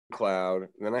cloud.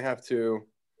 Then I have to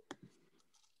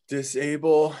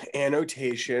disable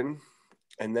annotation.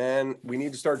 And then we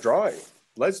need to start drawing.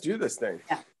 Let's do this thing.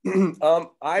 Yeah.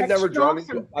 I've never drawn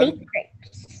some fake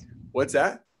grapes. What's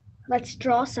that? Let's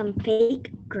draw some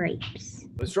fake grapes.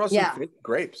 Let's draw some fake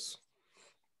grapes.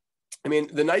 I mean,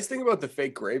 the nice thing about the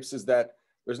fake grapes is that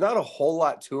there's not a whole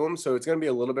lot to them, so it's going to be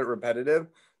a little bit repetitive.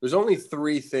 There's only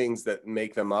 3 things that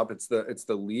make them up. It's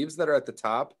the leaves that are at the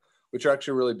top, which are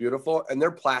actually really beautiful, and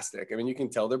they're plastic. I mean, you can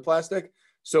tell they're plastic.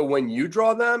 So when you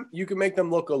draw them, you can make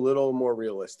them look a little more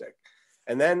realistic.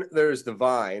 And then there's the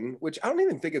vine, which I don't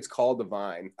even think it's called the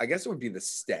vine. I guess it would be the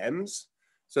stems.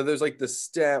 So there's like the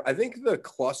stem. I think the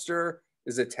cluster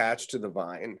is attached to the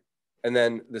vine, and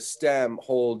then the stem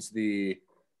holds the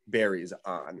berries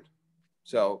on.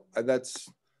 So I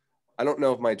don't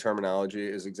know if my terminology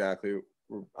is exactly,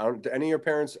 do any of your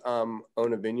parents own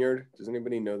a vineyard? Does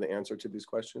anybody know the answer to these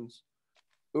questions?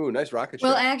 Ooh, nice rocket ship.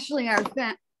 Well, actually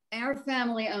our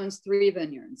family owns 3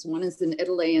 vineyards. One is in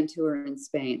Italy and 2 are in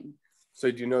Spain. So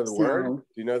do you know the word? Do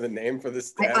you know the name for the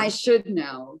stem? I should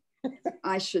know.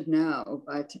 I should know,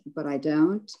 but I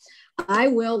don't. I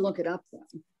will look it up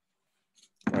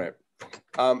though. All right.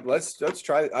 Let's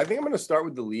try. I think I'm going to start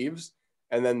with the leaves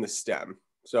and then the stem.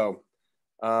 So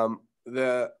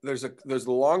there's the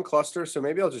long cluster. So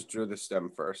maybe I'll just draw the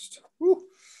stem first. Woo.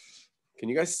 Can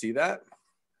you guys see that?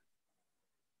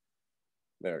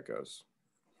 There it goes.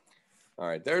 All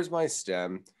right, there's my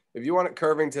stem. If you want it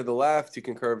curving to the left, you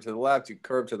can curve to the left. You can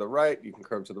curve to the right. You can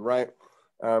curve to the right.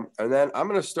 And then I'm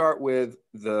going to start with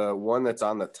the one that's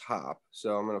on the top.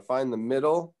 So I'm going to find the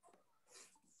middle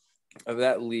of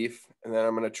that leaf, and then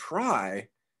I'm going to try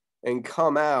and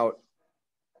come out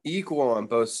equal on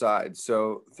both sides.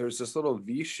 So there's this little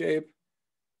V shape,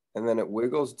 and then it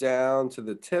wiggles down to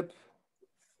the tip.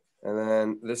 And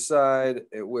then this side,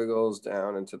 it wiggles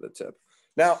down into the tip.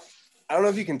 Now, I don't know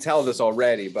if you can tell this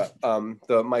already, but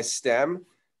my stem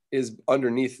is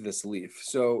underneath this leaf.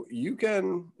 So you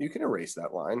can erase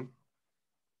that line.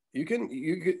 You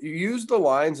use the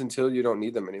lines until you don't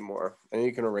need them anymore, and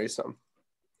you can erase them.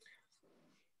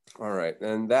 All right,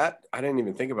 and that, I didn't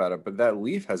even think about it, but that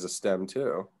leaf has a stem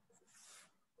too.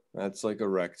 That's like a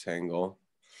rectangle.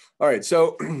 All right,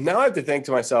 so now I have to think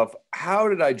to myself, how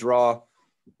did I draw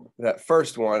that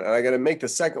first one? And I got to make the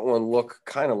second one look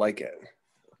kind of like it.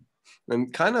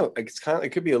 And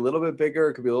it could be a little bit bigger,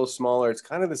 it could be a little smaller. It's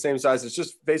kind of the same size. It's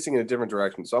just facing in a different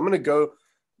direction. So I'm going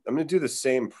to do the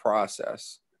same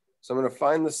process. So I'm going to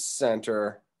find the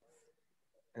center,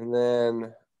 and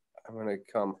then I'm going to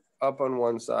come up on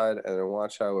one side and then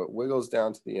watch how it wiggles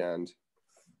down to the end.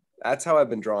 That's how I've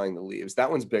been drawing the leaves.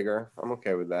 That one's bigger. I'm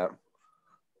okay with that.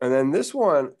 And then this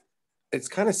one, it's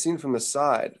kind of seen from the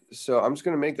side. So I'm just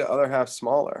going to make the other half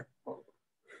smaller.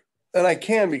 And I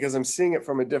can, because I'm seeing it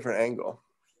from a different angle.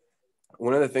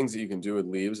 One of the things that you can do with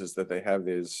leaves is that they have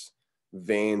these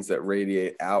veins that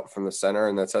radiate out from the center,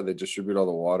 and that's how they distribute all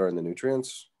the water and the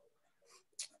nutrients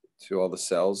to all the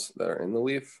cells that are in the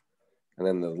leaf. And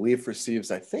then the leaf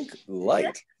receives, I think,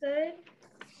 light. Good.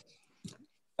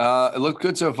 It looked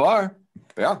good so far.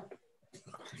 Yeah.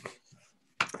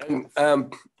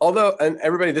 And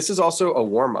everybody, this is also a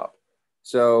warm-up.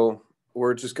 So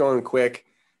we're just going quick.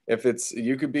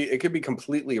 It could be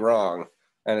completely wrong,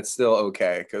 and it's still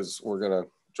okay, because we're gonna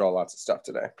draw lots of stuff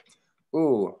today.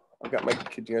 Ooh,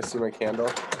 could you guys see my candle?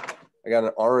 I got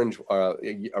an orange,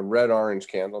 a red orange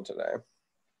candle today.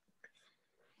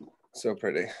 So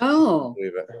pretty. Oh.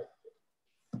 Believe it.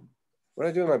 What did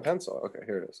I do with my pencil? Okay,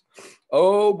 here it is.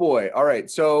 Oh boy. All right,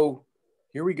 so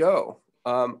here we go.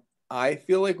 I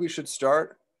feel like we should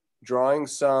start drawing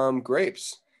some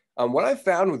grapes. What I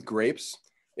found with grapes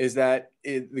is that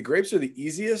the grapes are the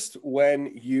easiest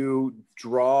when you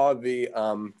draw the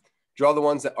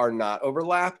ones that are not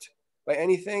overlapped by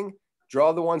anything.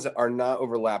 Draw the ones that are not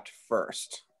overlapped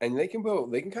first, and they can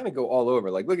kind of go all over.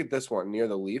 Like, look at this one near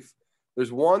the leaf.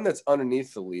 There's one that's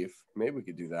underneath the leaf. Maybe we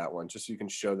could do that one just so you can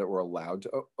show that we're allowed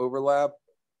to overlap.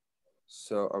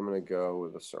 So I'm gonna go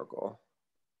with a circle.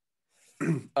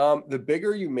 The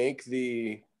bigger you make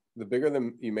the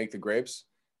make the grapes,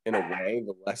 in a way,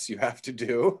 the less you have to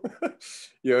do.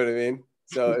 You know what I mean?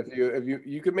 So if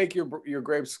you could make your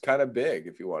grapes kind of big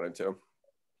if you wanted to.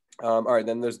 All right,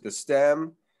 then there's the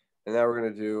stem, and now we're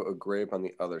gonna do a grape on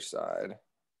the other side.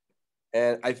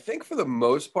 And I think for the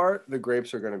most part, the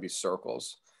grapes are gonna be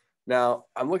circles. Now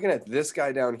I'm looking at this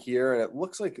guy down here, and it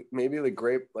looks like maybe the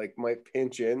grape might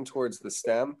pinch in towards the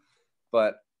stem,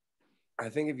 but I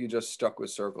think if you just stuck with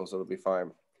circles, it'll be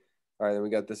fine. All right, then we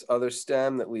got this other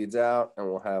stem that leads out, and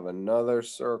we'll have another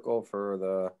circle for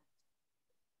the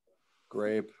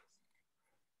grape.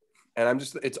 And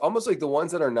it's almost like the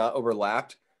ones that are not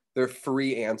overlapped, they're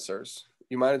free answers.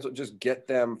 You might as well just get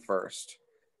them first.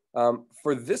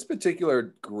 For this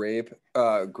particular grape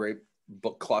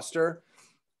cluster,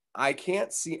 I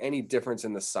can't see any difference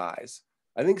in the size.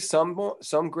 I think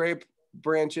some grape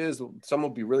branches, some will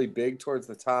be really big towards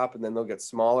the top, and then they'll get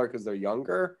smaller because they're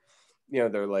younger. You know,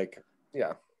 they're like,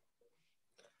 yeah.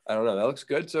 I don't know. That looks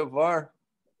good so far.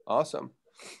 Awesome.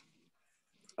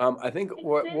 I think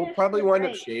we'll probably wind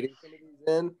up shading some of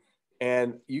these in,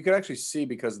 and you can actually see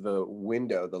because the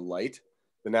window, the light,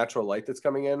 the natural light that's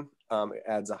coming in, it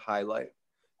adds a highlight.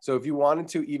 So if you wanted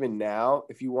to, even now,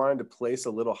 if you wanted to place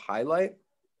a little highlight,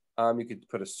 you could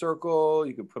put a circle,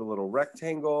 you could put a little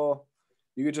rectangle,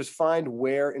 you could just find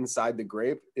where inside the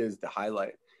grape is the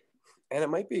highlight. And it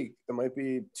might be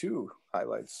 2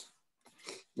 highlights.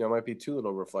 You know, it might be 2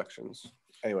 little reflections.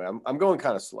 Anyway, I'm going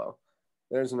kind of slow.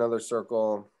 There's another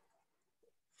circle.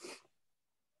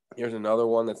 Here's another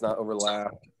one that's not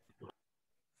overlapped.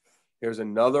 Here's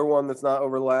another one that's not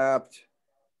overlapped.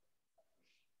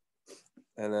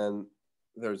 And then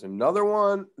there's another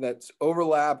one that's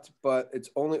overlapped, but it's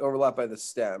only overlapped by the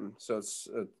stem. So it's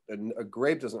a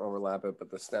grape doesn't overlap it, but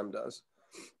the stem does.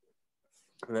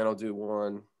 And then I'll do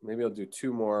one, maybe I'll do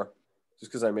 2 more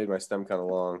just because I made my stem kind of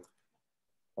long.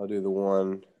 I'll do the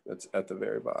one that's at the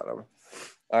very bottom.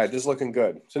 All right, this is looking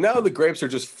good. So now the grapes are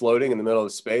just floating in the middle of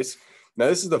the space. Now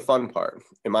this is the fun part,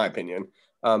 in my opinion.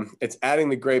 It's adding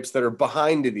the grapes that are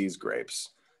behind these grapes.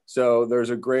 So there's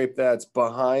a grape that's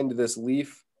behind this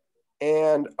leaf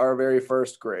and our very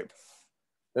first grape.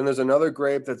 Then there's another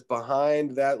grape that's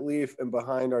behind that leaf and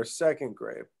behind our second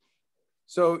grape.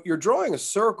 So you're drawing a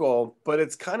circle, but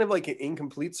it's kind of like an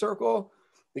incomplete circle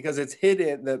because it's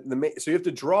hidden. So you have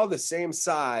to draw the same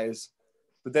size,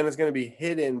 but then it's going to be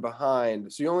hidden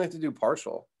behind. So you only have to do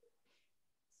partial.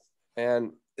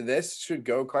 And this should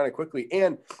go kind of quickly.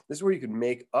 And this is where you can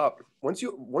make up. Once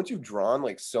you've drawn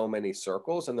like so many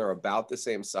circles and they're about the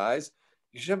same size,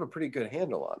 you should have a pretty good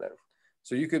handle on it.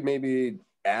 So you could maybe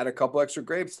add a couple extra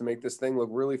grapes to make this thing look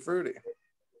really fruity.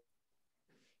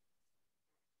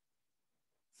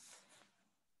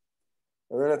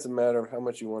 And then it's a matter of how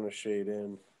much you want to shade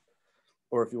in,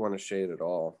 or if you want to shade at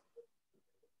all.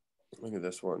 Look at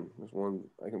this one. There's one,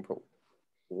 I can put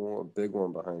a big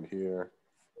one behind here.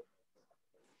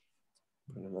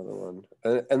 Put another one.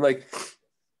 And like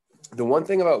the one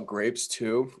thing about grapes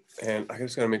too, and I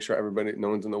just gotta make sure no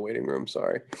one's in the waiting room,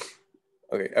 sorry.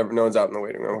 Okay, no one's out in the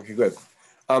waiting room. Okay, good.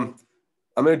 I'm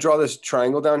gonna draw this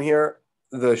triangle down here.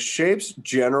 The shapes,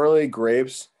 generally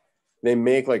grapes, they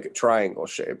make like a triangle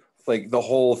shape, like the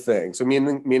whole thing. So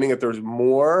meaning that there's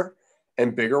more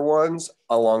and bigger ones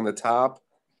along the top,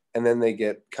 and then they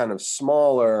get kind of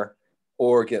smaller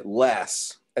or get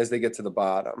less as they get to the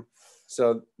bottom.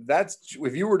 So that's,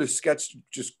 if you were to sketch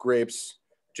just grapes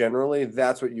generally,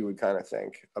 that's what you would kind of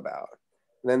think about.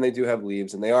 And then they do have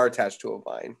leaves and they are attached to a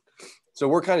vine. So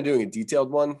we're kind of doing a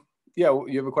detailed one. Yeah,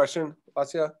 you have a question,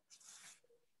 Asya?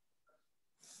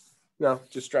 No,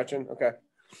 just stretching. Okay.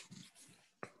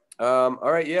 All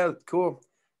right. Yeah, cool.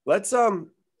 Let's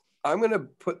I'm gonna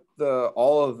put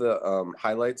all of the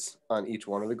highlights on each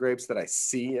one of the grapes that I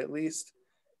see at least,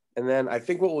 and then I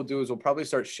think what we'll do is we'll probably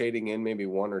start shading in maybe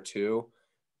 1 or 2,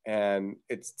 and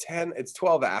it's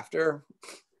 12 after,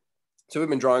 so we've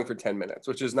been drawing for 10 minutes,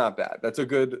 which is not bad. That's a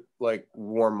good like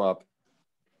warm up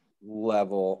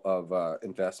level of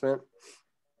investment,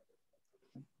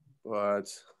 but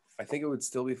I think it would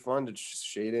still be fun to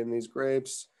shade in these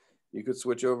grapes. You could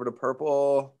switch over to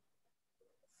purple.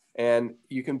 And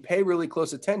you can pay really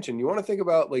close attention. You want to think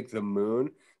about like the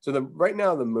moon. So right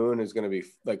now the moon is going to be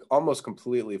like almost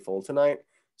completely full tonight.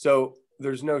 So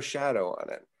there's no shadow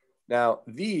on it. Now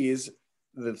the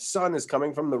sun is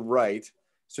coming from the right.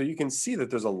 So you can see that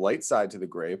there's a light side to the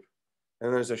grape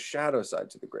and there's a shadow side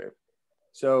to the grape.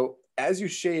 So as you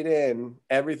shade in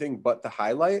everything but the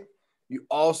highlight, you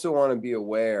also want to be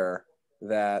aware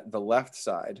that the left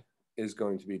side is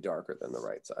going to be darker than the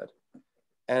right side.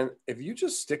 And if you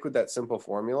just stick with that simple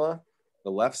formula, the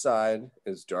left side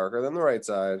is darker than the right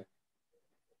side,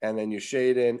 and then you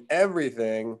shade in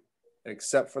everything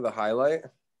except for the highlight,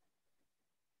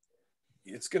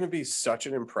 it's going to be such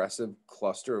an impressive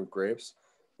cluster of grapes.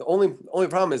 The only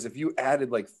problem is if you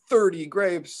added like 30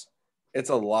 grapes, it's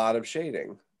a lot of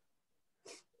shading.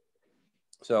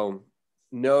 So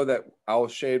know that I'll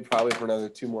shade probably for another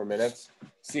 2 more minutes,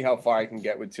 see how far I can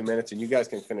get with 2 minutes, and you guys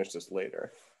can finish this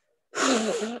later.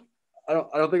 I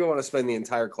don't think I want to spend the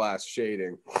entire class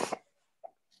shading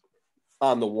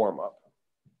on the warm-up.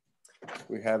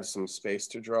 We have some space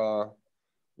to draw.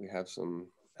 We have some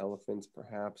elephants,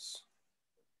 perhaps.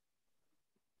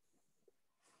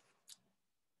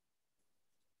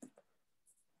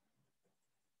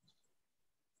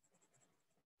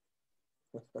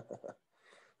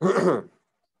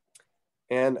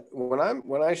 And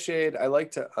when I shade, I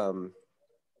like to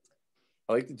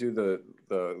do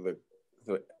the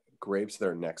grapes that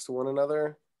are next to one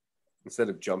another instead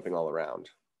of jumping all around.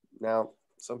 Now,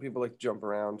 some people like to jump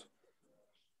around.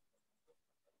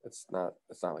 It's not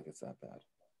like it's that bad.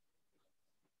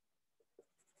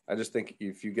 I just think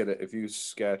if you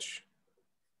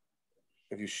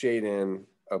shade in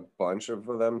a bunch of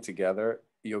them together,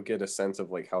 you'll get a sense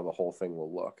of like how the whole thing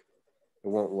will look. It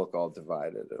won't look all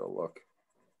divided. It'll look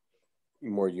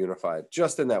more unified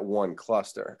just in that one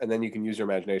cluster. And then you can use your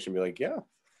imagination and be like, yeah,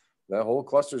 that whole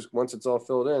cluster's, once it's all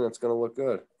filled in, it's going to look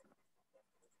good.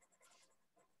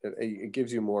 It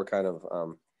gives you more kind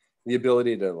of the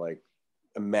ability to like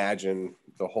imagine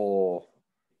the whole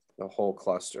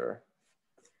cluster.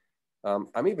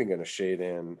 I'm even going to shade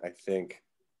in, I think,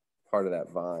 part of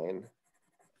that vine,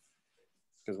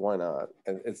 because why not?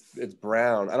 It's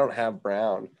brown. I don't have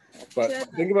brown, but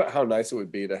think about how nice it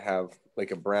would be to have like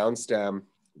a brown stem.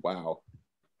 Wow,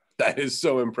 that is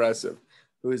so impressive.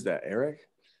 Who is that, Eric?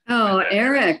 Oh,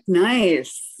 Eric,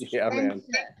 nice. Yeah, man.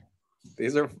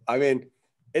 These are, I mean,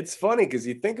 it's funny because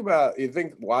you think how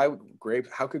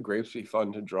could grapes be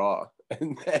fun to draw?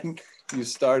 And then you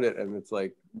start it and it's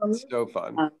like, it's so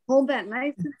fun. Hold that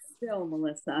nice and still,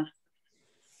 Melissa.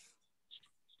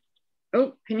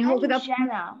 Oh, can you hold it up?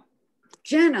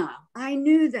 Jenna, I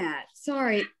knew that.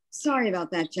 Sorry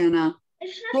about that, Jenna.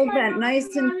 It's just hold my that mom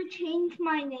nice and to change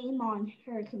my name on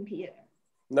her computer.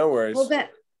 No worries. Hold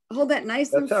that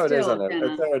nice and still. That's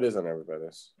how it is on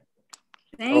everybody's.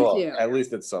 Thank you. At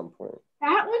least at some point.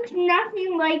 That looks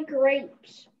nothing like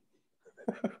grapes.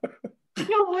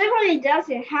 No, literally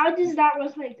doesn't. How does that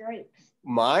look like grapes?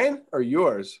 Mine or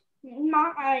yours?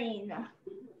 Mine.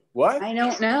 What? I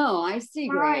don't know. I see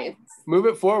grapes. Move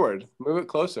it forward. Move it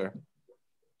closer.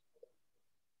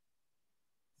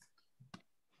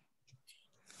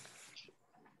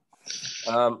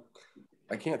 I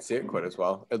can't see it quite as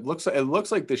well. It looks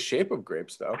like the shape of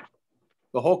grapes though.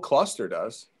 The whole cluster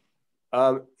does.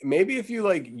 Maybe if you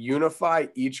like unify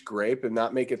each grape and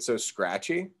not make it so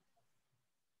scratchy.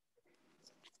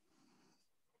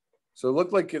 So it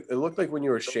looked like when you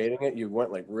were shading it, you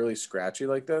went like really scratchy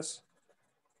like this,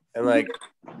 and like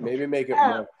maybe make it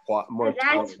more.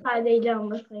 That's why they don't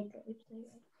look like grapes.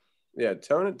 Yeah,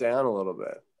 tone it down a little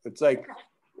bit. It's like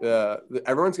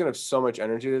everyone's gonna have so much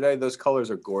energy today. Those colors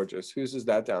are gorgeous. Whose is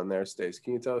that down there, Stace?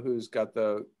 Can you tell who's got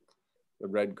the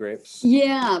red grapes?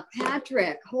 Yeah,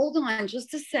 Patrick. Hold on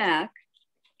just a sec.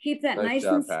 Keep that nice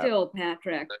job, and Pat. still,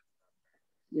 Patrick.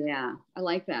 Yeah, I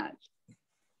like that.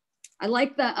 I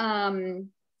like the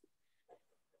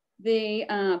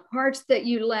parts that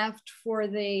you left for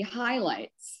the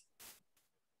highlights.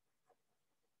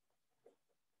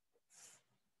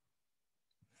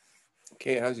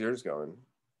 Kate, how's yours going?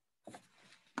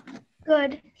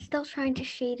 Good. Still trying to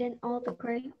shade in all the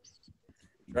grapes.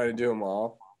 Try to do them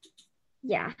all.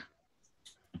 Yeah.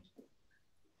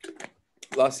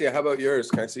 Lacia, how about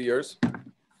yours? Can I see yours?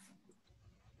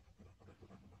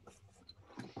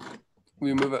 Will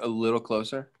you move it a little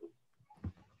closer?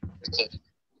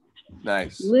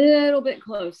 Nice. Little bit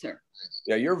closer.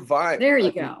 Yeah, your vine. There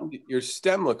you go. Your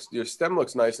stem looks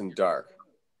nice and dark.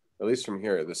 At least from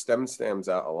here, the stem stands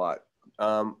out a lot.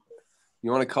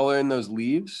 You want to color in those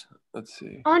leaves? Let's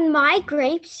see. On my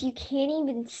grapes, you can't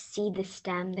even see the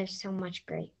stem. There's so much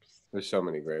grapes. There's so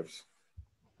many grapes.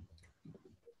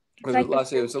 Like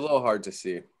Lacia, it was a little hard to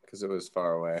see because it was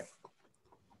far away.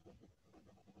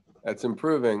 That's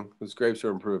improving. Those grapes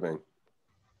are improving.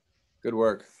 Good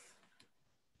work.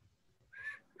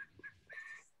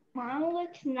 Mine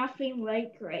looks nothing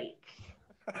like grapes.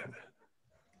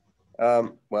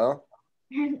 Well.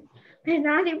 They're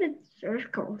not even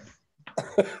circles.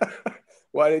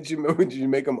 Why did you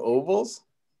make them ovals?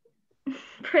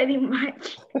 Pretty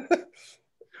much.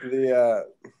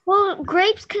 Well,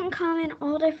 grapes can come in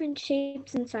all different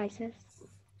shapes and sizes.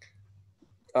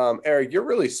 Eric, you're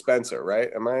really Spencer, right?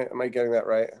 Am I getting that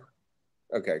right?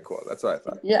 Okay, cool. That's what I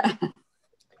thought. Yeah.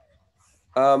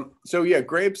 So yeah,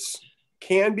 grapes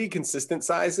can be consistent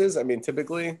sizes. I mean,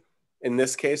 typically in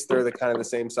this case, they're the kind of the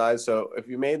same size. So if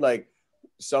you made like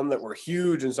some that were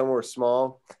huge and some were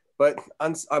small, but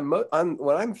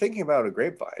when I'm thinking about a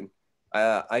grapevine,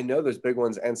 I know there's big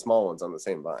ones and small ones on the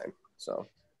same vine. So.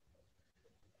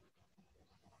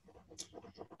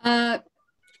 Yeah,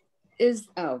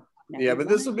 but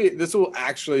this will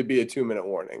actually be a 2-minute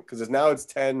warning because now it's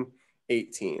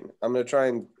 10:18. I'm gonna try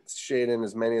and shade in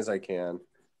as many as I can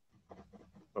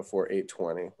before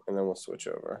 8:20, and then we'll switch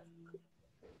over.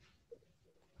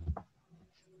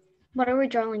 What are we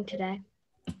drawing today?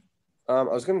 I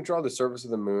was going to draw the surface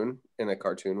of the moon in a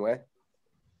cartoon way,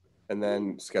 and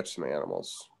then sketch some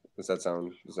animals. Does that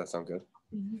sound good?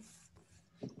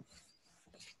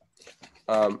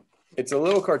 It's a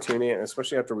little cartoony, and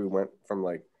especially after we went from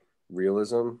like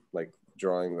realism, like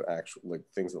drawing the actual like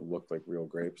things that look like real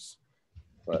grapes.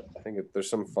 But I think there's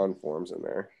some fun forms in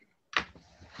there,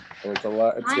 and it's going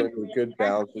to be a good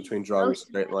balance between drawing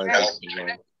straight lines and straight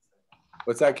lines.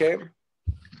 What's that, Kate?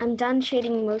 I'm done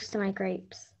shading most of my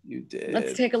grapes. You did.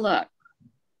 Let's take a look.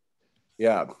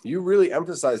 Yeah, you really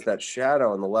emphasized that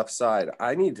shadow on the left side.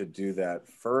 I need to do that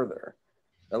further.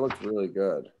 That looks really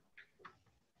good.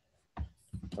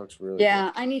 That looks really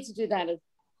Yeah, good. I need to do that.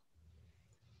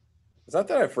 It's not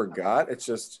that I forgot. It's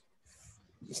just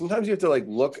sometimes you have to like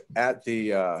look at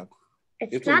the.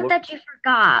 It's not that you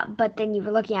forgot, but then you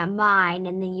were looking at mine,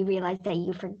 and then you realized that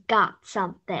you forgot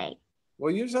something.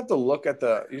 Well, you just have to look at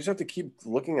the. You just have to keep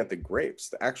looking at the grapes,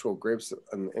 the actual grapes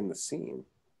in the scene.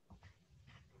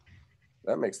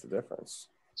 That makes the difference.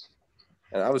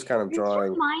 And I was kind of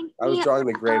drawing. I was drawing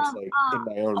the grapes like in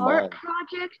my own art mind.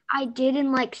 Project I did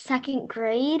in like second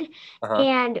grade,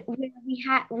 and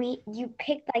you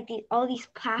picked like all these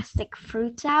plastic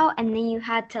fruits out, and then you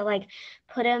had to like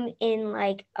put them in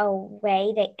like a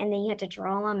way and then you had to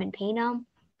draw them and paint them.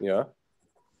 Yeah.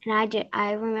 And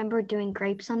I remember doing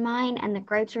grapes on mine, and the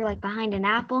grapes were like behind an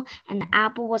apple, and the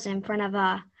apple was in front of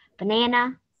a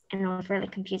banana, and it was really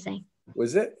confusing.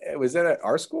 Was it at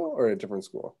our school or a different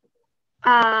school?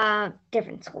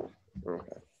 Different school.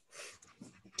 Okay.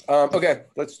 Okay,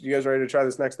 you guys ready to try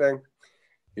this next thing?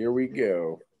 Here we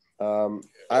go.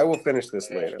 I will finish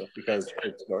this later because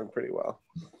it's going pretty well.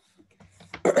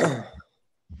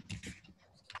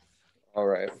 All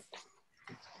right.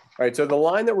 All right, so the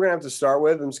line that we're gonna have to start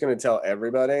with, I'm just gonna tell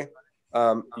everybody.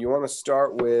 You wanna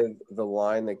start with the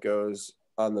line that goes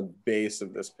on the base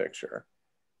of this picture.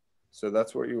 So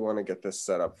that's where you wanna get this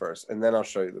set up first, and then I'll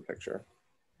show you the picture.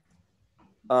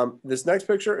 This next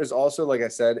picture is also, like I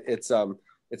said, it's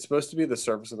supposed to be the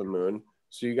surface of the moon,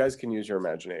 so you guys can use your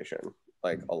imagination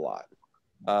like a lot.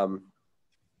 All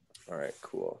right,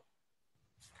 cool.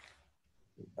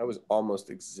 That was almost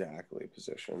exactly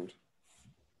positioned.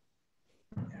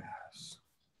 Yes.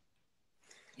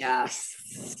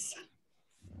 Yes.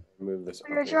 Move this.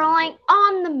 We're drawing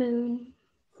on the moon.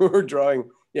 We're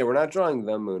drawing. Yeah, we're not drawing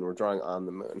the moon. We're drawing on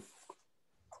the moon.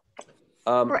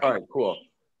 All right, cool.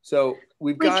 So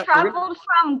we traveled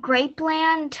from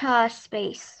Grapeland to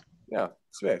space. Yeah,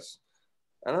 space.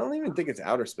 And I don't even think it's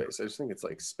outer space. I just think it's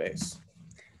like space.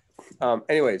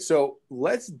 Anyway, so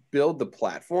let's build the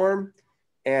platform,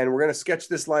 and we're going to sketch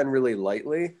this line really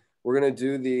lightly. We're going to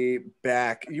do the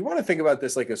back. You want to think about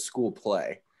this like a school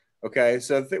play. Okay,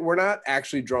 so we're not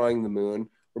actually drawing the moon.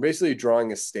 We're basically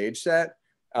drawing a stage set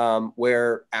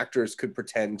where actors could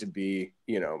pretend to be,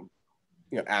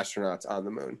 astronauts on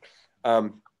the moon.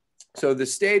 So the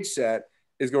stage set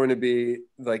is going to be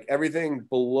like everything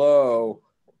below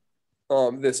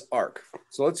this arc.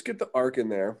 So let's get the arc in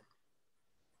there.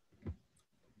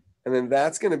 And then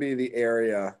that's going to be the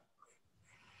area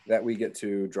that we get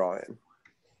to draw in.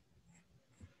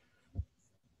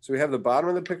 So we have the bottom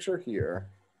of the picture here.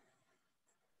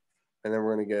 And then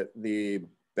we're going to get the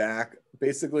back,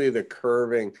 basically the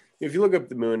curving. If you look up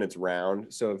the moon, it's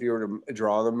round. So if you were to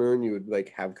draw the moon, you would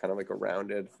like have kind of like a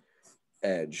rounded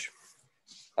edge.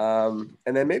 And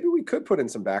then maybe we could put in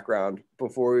some background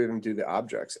before we even do the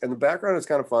objects. And the background is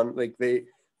kind of fun. Like they're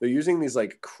using these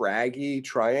like craggy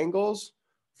triangles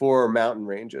for mountain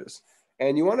ranges.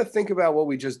 And you want to think about what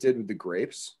we just did with the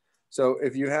grapes. So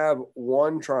if you have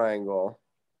one triangle,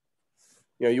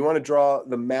 you want to draw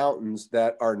the mountains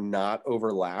that are not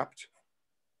overlapped.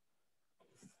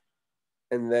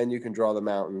 And then you can draw the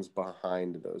mountains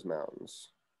behind those mountains.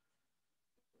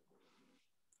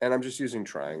 And I'm just using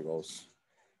triangles.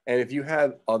 And if you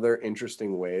have other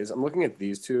interesting ways, I'm looking at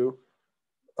these two,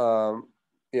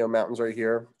 mountains right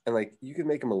here. And like, you can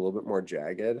make them a little bit more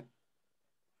jagged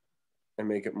and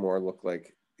make it more look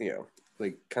like,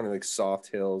 like kind of like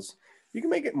soft hills. You can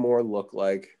make it more look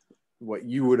like what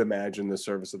you would imagine the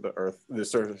surface of the earth, the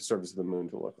surface of the moon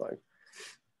to look like.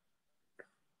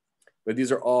 But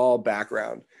these are all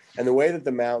background. And the way that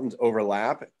the mountains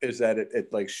overlap is that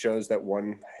it like shows that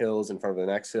one hill is in front of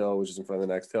the next hill, which is in front of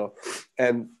the next hill.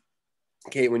 And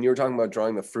Kate, when you were talking about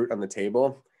drawing the fruit on the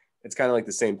table, it's kind of like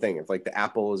the same thing. If like the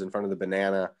apple is in front of the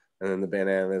banana, and then the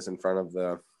banana is in front of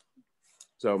the,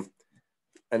 so,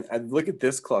 and look at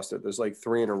this cluster. There's like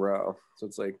 3 in a row. So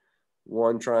it's like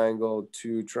 1 triangle,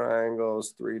 2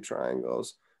 triangles, 3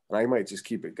 triangles. And I might just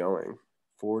keep it going.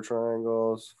 4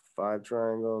 triangles, 5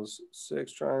 triangles,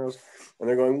 6 triangles. And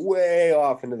they're going way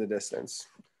off into the distance.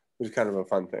 which is kind of a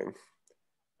fun thing.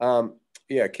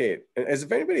 Yeah, Kate. And as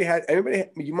if anybody,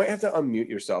 you might have to unmute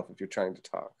yourself if you're trying to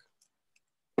talk.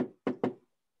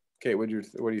 Kate, what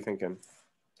are you thinking?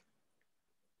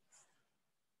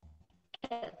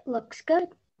 It looks good.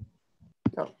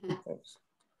 Oh, thanks.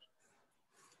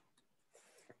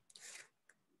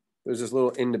 There's this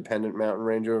little independent mountain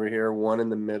range over here, one in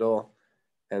the middle,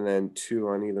 and then two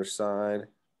on either side.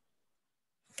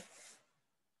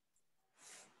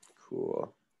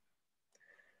 Cool.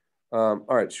 All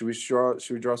right, should we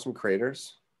draw some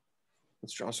craters?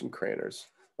 Let's draw some craters.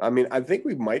 I mean, I think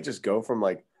we might just go from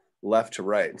like left to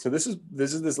right. So this is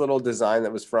this little design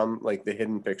that was from like the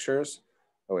hidden pictures.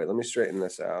 Oh wait, let me straighten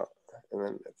this out. And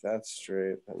then if that's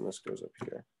straight, then this goes up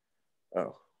here.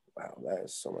 Oh, wow, that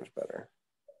is so much better.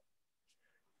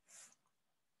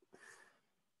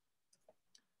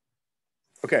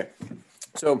 Okay,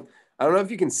 so I don't know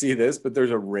if you can see this, but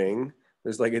there's a ring.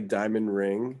 There's like a diamond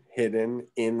ring hidden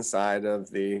inside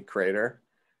of the crater.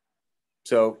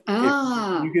 So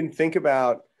if you can think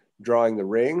about drawing the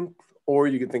ring, or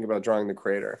you can think about drawing the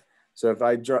crater. So if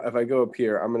I go up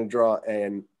here, I'm going to draw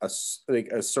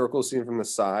a circle seen from the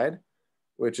side,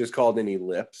 which is called an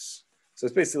ellipse. So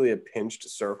it's basically a pinched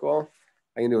circle.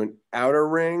 I can do an outer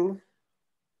ring.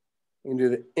 I can do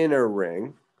the inner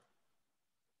ring.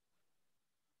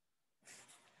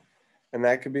 And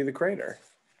that could be the crater.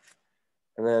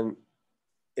 And then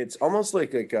it's almost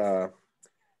like you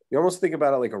almost think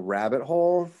about it like a rabbit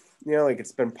hole, you know, like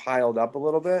it's been piled up a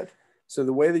little bit. So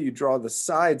the way that you draw the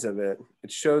sides of it,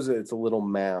 it shows that it's a little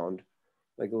mound,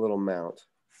 like a little mount.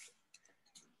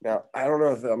 Now, I don't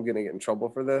know if I'm going to get in trouble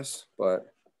for this,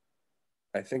 but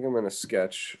I think I'm going to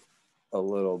sketch a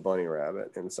little bunny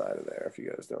rabbit inside of there, if you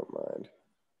guys don't mind.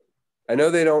 I know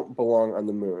they don't belong on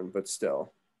the moon, but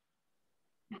still.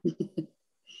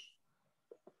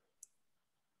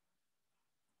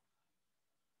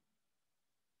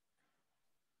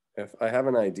 If I have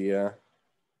an idea,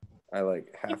 I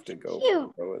like have to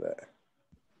go with it.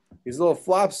 He's a little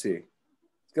flopsy.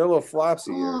 He's got a little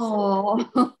flopsy ears.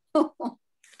 Oh.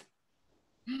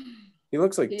 He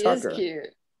looks like Tucker. He is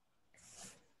cute.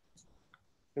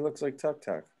 He looks like Tuk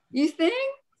Tuk. You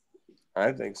think?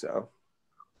 I think so.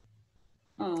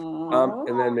 Oh.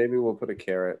 And then maybe we'll put a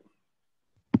carrot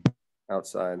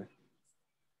outside.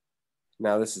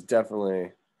 Now this is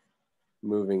definitely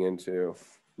moving into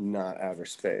not outer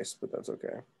space, but that's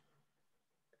okay.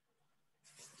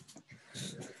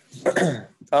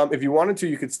 If you wanted to,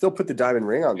 you could still put the diamond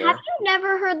ring on there. Have you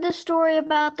never heard the story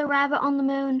about the rabbit on the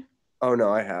moon? Oh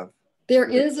no, I have. There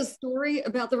is a story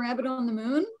about the rabbit on the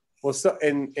moon? Well, so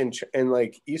in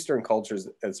like Eastern cultures,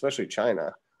 especially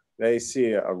China, they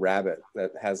see a rabbit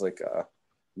that has like a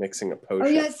mixing a potion. Oh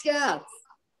yes, yes.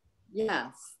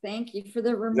 Yes. Thank you for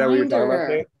the reminder. Is that what you're talking about,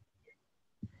 Kate?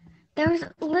 There's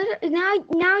literally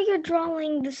now you're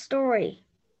drawing the story.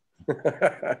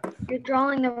 You're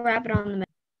drawing the rabbit on the moon.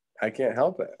 I can't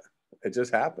help it. It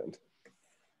just happened.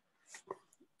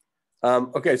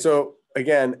 Okay, so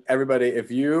again, everybody, if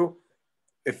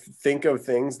think of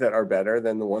things that are better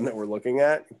than the one that we're looking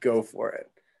at, go for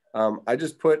it. I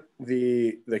just put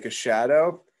like a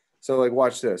shadow. So like,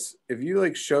 watch this. If you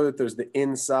like show that there's the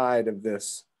inside of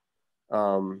this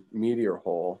meteor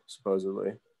hole,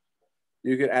 supposedly,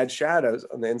 you could add shadows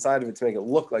on the inside of it to make it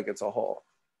look like it's a hole.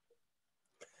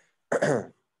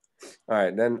 All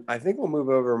right, then I think we'll move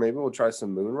over. Maybe we'll try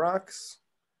some moon rocks.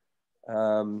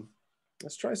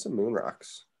 Let's try some moon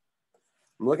rocks.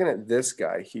 I'm looking at this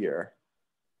guy here.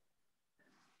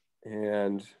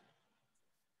 And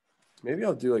maybe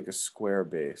I'll do like a square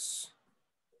base.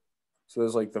 So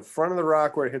there's like the front of the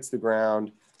rock where it hits the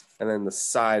ground, and then the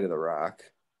side of the rock.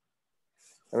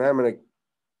 And then I'm going to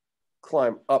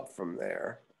climb up from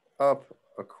there, up,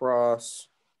 across,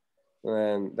 and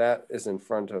then that is in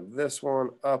front of this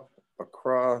one, up,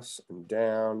 across, and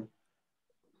down.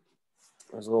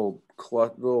 There's a little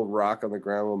rock on the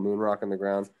ground, a little moon rock on the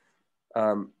ground.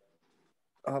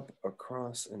 Up,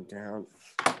 across, and down.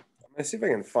 I'm gonna see if I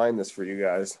can find this for you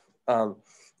guys. There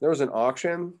was an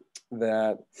auction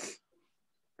that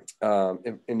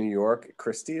in New York,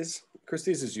 Christie's.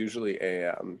 Christie's is usually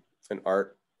an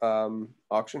art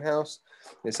auction house.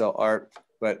 They sell art,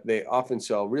 but they often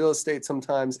sell real estate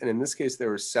sometimes. And in this case, they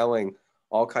were selling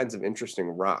all kinds of interesting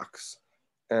rocks.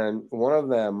 And one of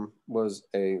them was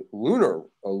a lunar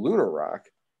rock,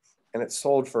 and it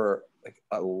sold for like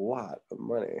a lot of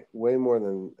money, way more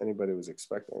than anybody was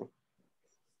expecting.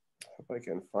 I hope I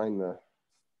can find the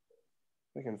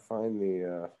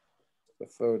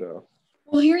photo.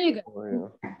 Well, here you go.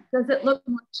 Oh, yeah. Does it look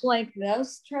much like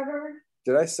this, Trevor?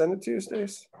 Did I send it to you,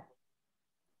 Stace?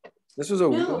 This was a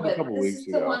but couple this weeks is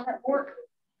the ago. one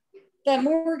that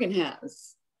Morgan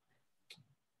has.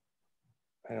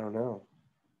 I don't know.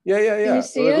 Yeah. Can you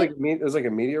see it? It was like a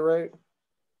meteorite.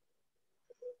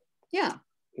 Yeah.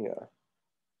 Yeah.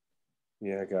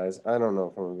 Yeah, guys. I don't know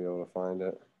if I'm gonna be able to find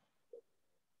it.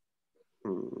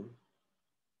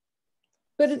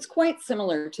 But it's quite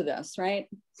similar to this, right?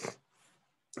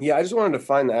 Yeah, I just wanted to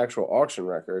find the actual auction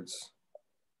records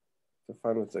to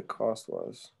find what the cost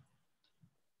was.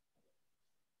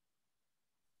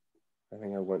 I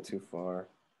think I went too far.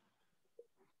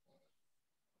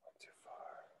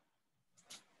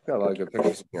 Got a lot of good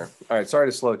pictures in here. All right, sorry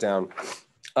to slow it down.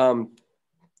 I'll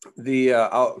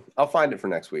find it for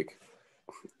next week.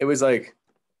 It was like,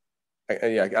 I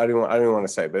didn't want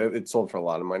to say, but it sold for a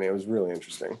lot of money. It was really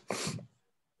interesting.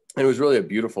 And it was really a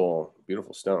beautiful,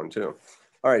 beautiful stone too.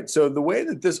 All right, so the way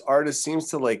that this artist seems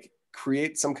to like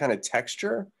create some kind of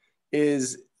texture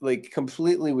is like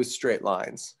completely with straight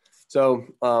lines. So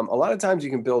a lot of times you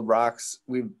can build rocks.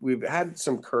 We've had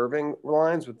some curving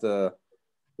lines with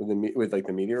like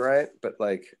the meteorite, but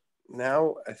like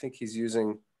now I think he's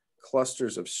using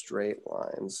clusters of straight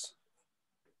lines.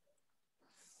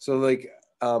 So like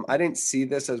I didn't see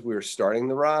this as we were starting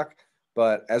the rock,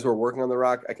 but as we're working on the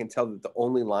rock, I can tell that the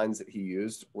only lines that he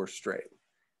used were straight.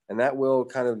 And that will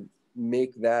kind of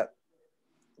make that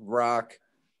rock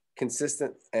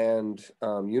consistent and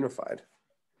unified.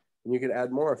 And you could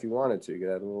add more if you wanted to. You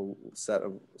could add a little set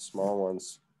of small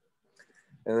ones.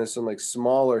 And there's some like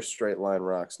smaller straight line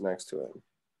rocks next to it.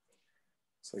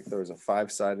 It's like there was a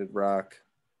 5-sided rock.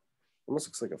 Almost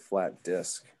looks like a flat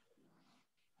disc.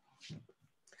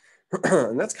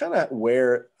 And that's kind of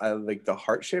where like the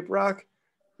heart-shaped rock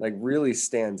like really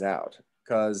stands out,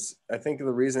 because I think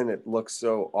the reason it looks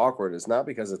so awkward is not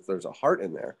because there's a heart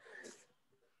in there,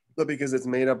 but because it's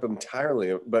made up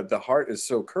entirely, but the heart is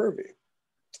so curvy.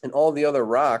 And all the other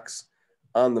rocks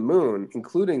on the moon,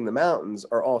 including the mountains,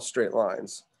 are all straight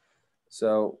lines.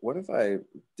 So what if I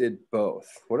did both?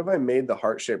 What if I made the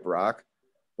heart-shaped rock,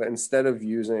 but instead of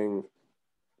using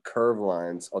curve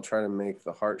lines, I'll try to make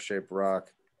the heart-shaped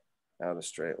rock out of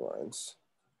straight lines?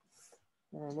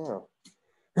 I don't know.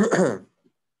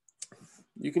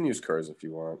 You can use curves if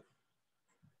you want.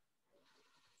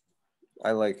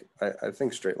 I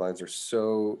think straight lines are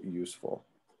so useful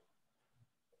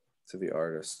to the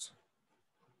artist.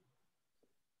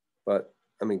 But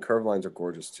I mean, curved lines are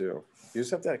gorgeous too. You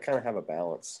just have to kind of have a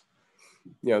balance.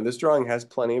 You know, this drawing has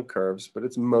plenty of curves, but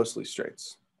it's mostly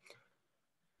straights.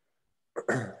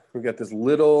 We got this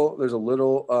little, there's a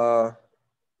little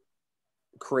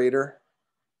crater,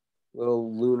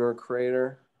 little lunar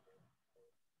crater.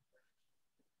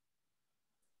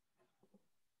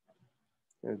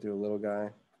 I'm gonna do a little guy.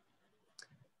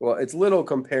 Well, it's little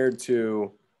compared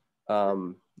to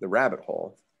the rabbit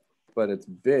hole, but it's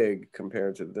big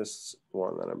compared to this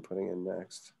one that I'm putting in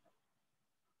next.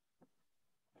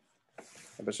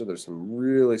 I bet you there's some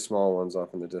really small ones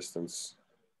off in the distance.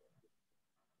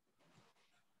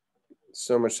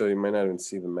 So much so you might not even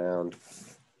see the mound.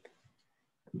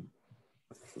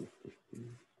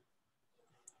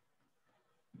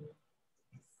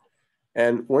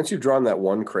 And once you've drawn that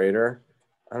one crater,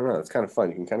 I don't know, it's kind of fun.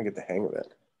 You can kind of get the hang of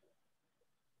it.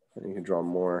 And you can draw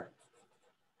more.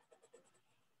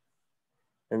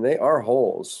 And they are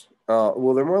holes.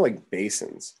 Well, they're more like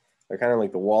basins. They're kind of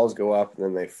like the walls go up and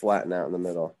then they flatten out in the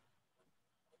middle.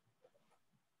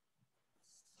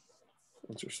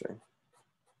 Interesting.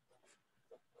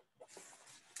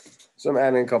 So I'm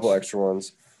adding a couple extra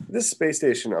ones. This space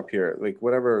station up here, like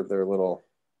whatever their little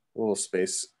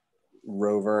space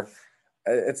rover,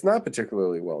 it's not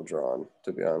particularly well drawn,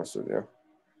 to be honest with you.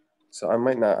 So I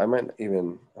might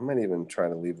even try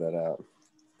to leave that out,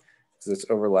 because it's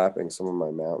overlapping some of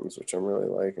my mountains, which I'm really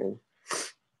liking.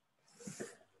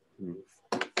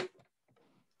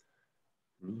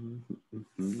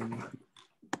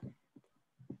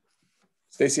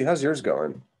 Stacy, how's yours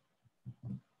going?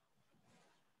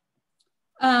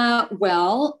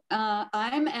 Well,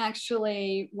 I'm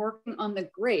actually working on the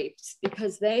grapes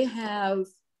because they have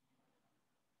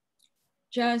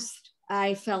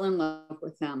I fell in love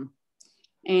with them.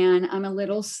 And I'm a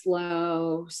little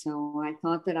slow, so I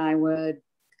thought that I would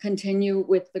continue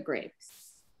with the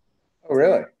grapes. Oh,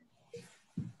 really?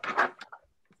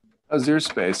 How's your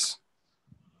space?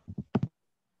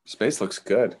 Space looks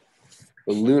good.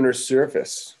 The lunar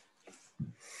surface.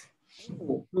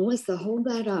 Oh, Melissa, hold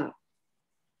that up.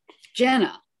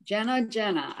 Jenna,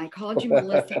 I called you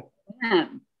Melissa.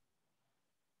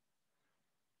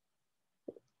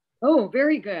 Oh,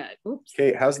 very good. Oops.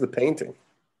 Kate, how's the painting?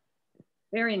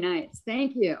 Very nice.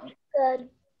 Thank you. Good.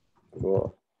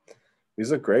 Cool.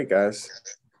 These look great, guys.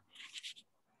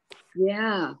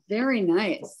 Yeah, very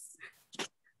nice.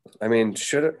 I mean,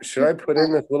 should I put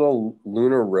in this little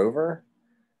lunar rover?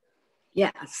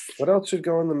 Yes. What else should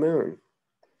go on the moon?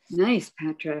 Nice,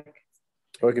 Patrick.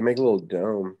 Oh, I can make a little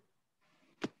dome.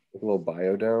 Like a little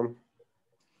biodome.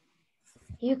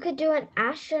 You could do an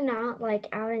astronaut like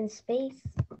out in space.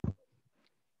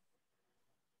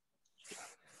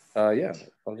 Yeah,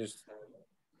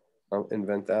 I'll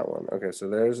invent that one. Okay, so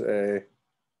there's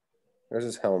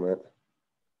his helmet.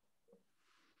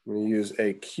 I'm gonna use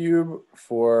a cube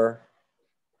for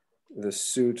the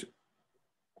suit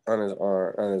on his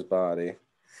arm, on his body.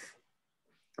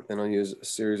 Then I'll use a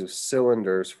series of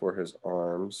cylinders for his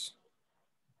arms.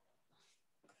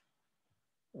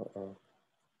 Uh-oh.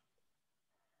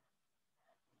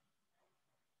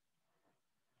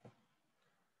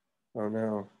 Oh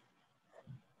no.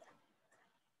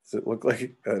 Does it look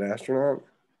like an astronaut?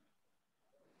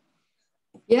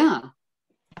 Yeah.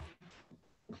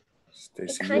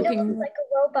 Stacy, It kind of looking- looks like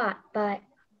a robot, but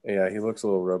yeah, he looks a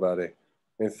little roboty.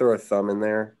 Maybe throw a thumb in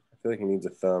there. I feel like he needs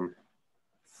a thumb.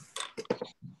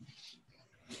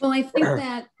 Well, I think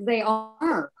that they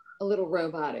are a little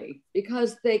roboty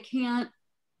because they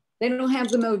don't have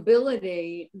the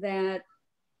mobility that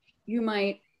you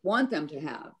might want them to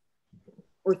have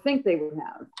or think they would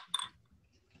have.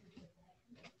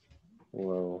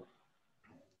 Whoa.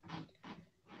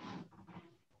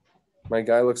 My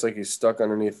guy looks like he's stuck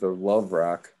underneath the love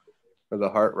rock or the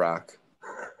heart rock.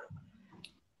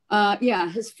 Yeah,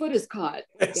 his foot is caught.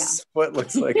 His foot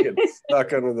looks like it's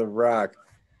stuck under the rock.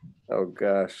 Oh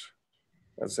gosh.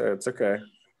 It's okay.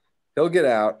 He'll get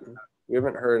out. We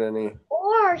haven't heard any.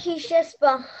 or he's just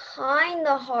behind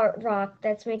the heart rock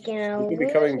that's making an He could be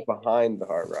illusion. coming behind the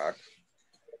heart rock.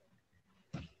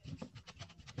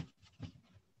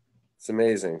 It's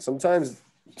amazing. Sometimes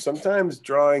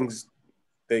drawings,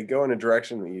 they go in a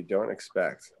direction that you don't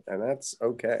expect, and that's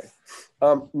okay.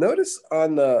 Notice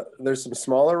there's some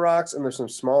smaller rocks and there's some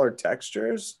smaller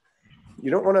textures. You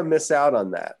don't want to miss out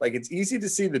on that. Like, it's easy to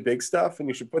see the big stuff, and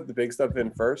you should put the big stuff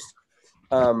in first.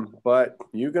 But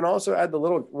you can also add the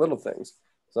little things.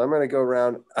 So I'm going to go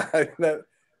around.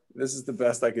 This is the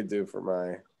best I could do for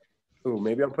my. Ooh,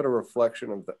 maybe I'll put a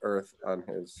reflection of the Earth on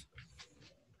his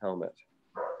helmet.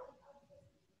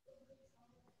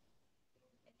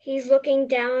 He's looking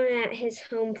down at his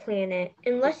home planet,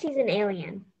 unless he's an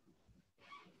alien.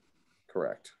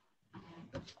 Correct.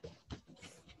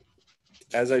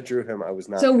 As I drew him, I was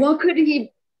not. So what could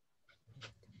he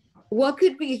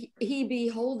be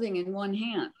holding in one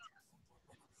hand?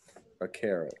 A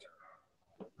carrot.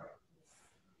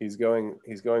 He's going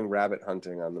rabbit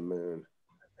hunting on the moon.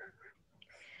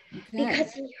 Okay.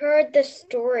 Because he heard the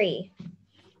story.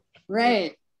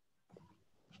 Right.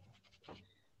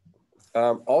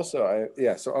 Also,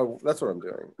 that's what I'm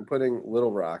doing. I'm putting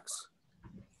little rocks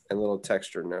and little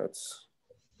texture notes.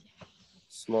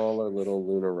 Smaller little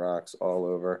lunar rocks all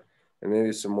over. And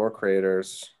maybe some more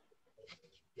craters.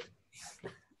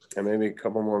 And maybe a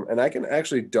couple more. And I can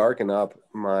actually darken up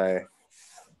my...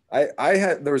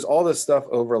 there was all this stuff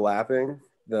overlapping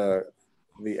the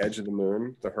edge of the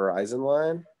moon, the horizon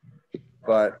line.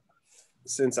 But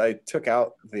since I took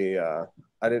out I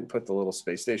didn't put the little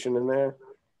space station in there.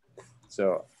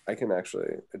 So I can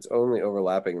it's only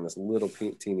overlapping in this little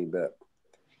teeny bit.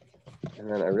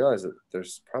 And then I realized that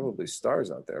there's probably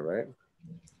stars out there, right?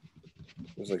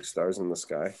 There's like stars in the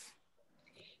sky.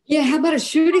 Yeah, how about a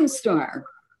shooting star?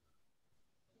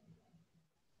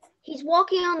 He's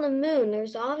walking on the moon.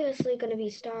 There's obviously going to be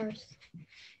stars.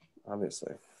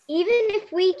 Obviously. Even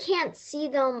if we can't see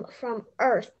them from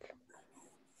Earth.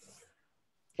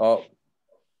 Oh,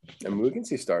 and we can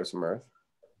see stars from Earth.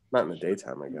 Not in the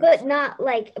daytime, I guess.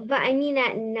 But I mean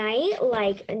at night,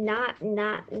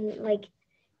 not like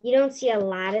you don't see a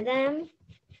lot of them.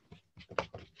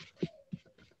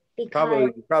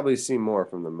 Because, Probably see more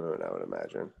from the moon, I would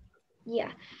imagine.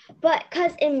 Yeah, but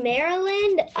because in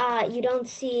Maryland, you don't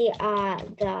see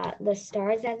the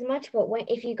stars as much. But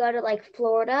if you go to like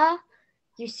Florida,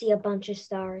 you see a bunch of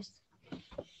stars.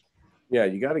 Yeah,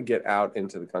 you got to get out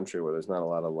into the country where there's not a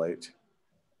lot of light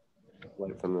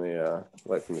from the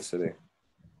city.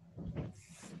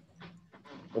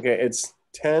 Okay, it's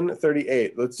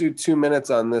 10:38. Let's do 2 minutes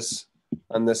on this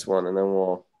one, and then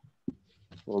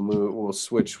we'll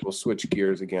switch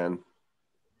gears again.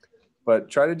 But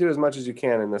try to do as much as you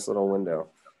can in this little window.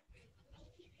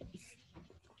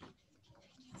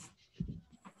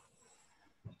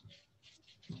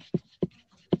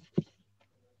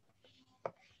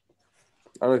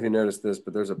 I don't know if you noticed this,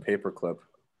 but there's a paper clip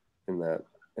in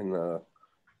the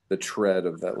the tread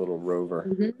of that little rover.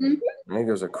 Mhm. I think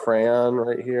there's a crayon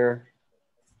right here.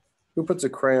 Who puts a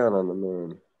crayon on the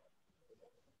moon?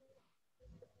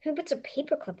 Who puts a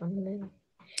paperclip on the moon?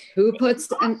 Who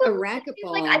puts a It's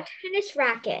racquetball? like a tennis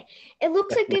racket. It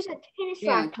looks like there's a tennis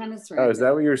Yeah, racket. tennis Oh, racket. is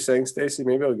that what you were saying, Stacy?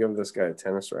 Maybe I'll give this guy a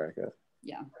tennis racket.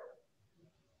 Yeah.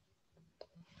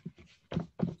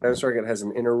 Tennis racket has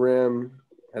an inner rim,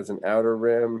 has an outer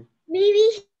rim. Maybe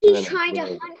And then he's trying to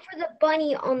a- hunt for the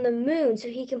bunny on the moon so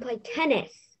he can play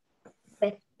tennis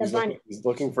with the bunny. He's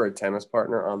looking for a tennis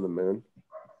partner on the moon.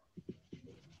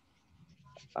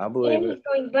 I believe And it. he's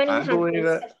going bunny I hunting. believe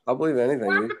it. I'll believe anything. He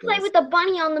wants these to play days. with the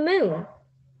bunny on the moon.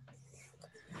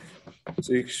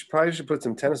 So you probably should put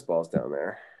some tennis balls down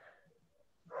there.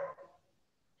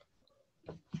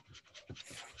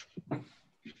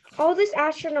 All this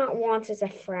astronaut wants is a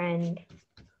friend.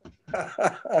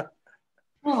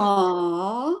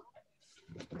 Aww.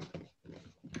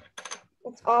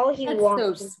 That's all he That's wants. so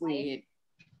in life. sweet.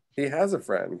 He has a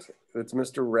friend. It's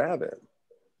Mr. Rabbit.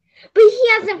 But he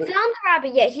hasn't found the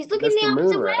rabbit yet. He's looking the Mr.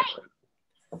 opposite Moon way.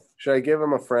 Rabbit. Should I give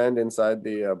him a friend inside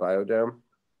the biodome?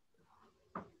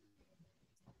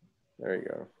 There you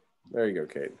go. There you go,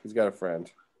 Kate. He's got a friend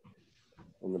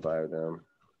in the biodome.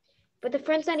 But the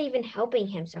friend's not even helping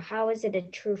him, so how is it a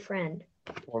true friend?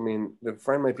 Well, I mean, the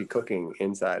friend might be cooking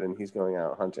inside and he's going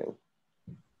out hunting.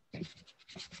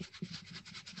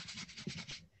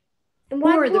 And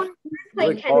why Or the- won't his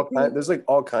friend play tennis? There's like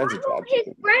all kinds Why of won't jobs.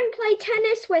 his friend play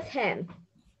tennis with him?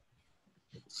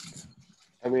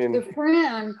 I mean, The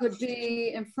friend could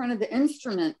be in front of the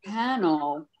instrument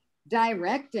panel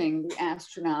directing the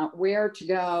astronaut where to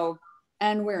go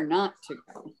and where not to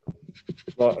go.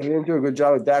 well, he didn't do a good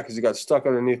job with that because he got stuck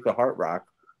underneath the heart rock.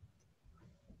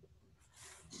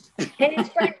 And his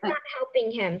friend's not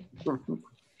helping him.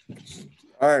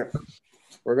 All right,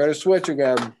 we're going to switch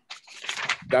again.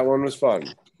 That one was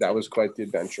fun. That was quite the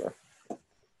adventure,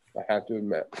 I have to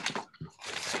admit.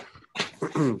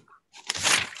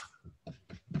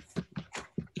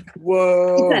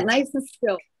 Whoa. Keep that nice and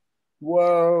still.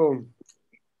 Whoa.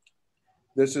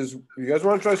 This is, you guys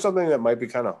want to try something that might be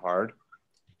kind of hard?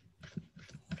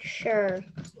 Sure.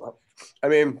 I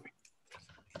mean,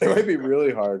 it might be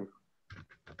really hard.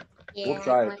 Yeah, We'll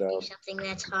try I it, wanna do though. something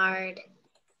that's hard.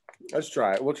 Let's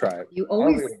try it. We'll try it. You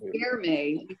always I don't think it'll be- scare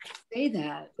me. You say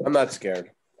that. I'm not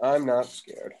scared. I'm not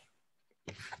scared.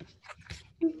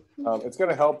 It's going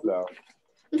to help, though.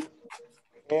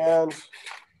 And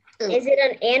Is it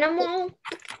an animal?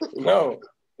 no,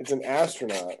 it's an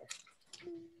astronaut.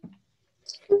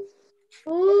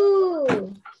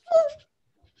 Ooh.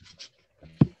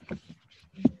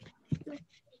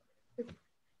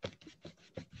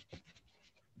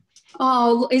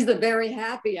 Oh, he's a very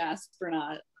happy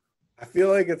astronaut. I feel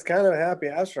like it's kind of a happy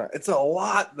astronaut. It's a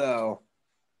lot, though.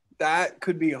 That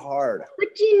could be hard.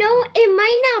 But you know, it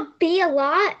might not be a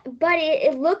lot, but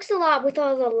it looks a lot with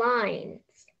all the lines.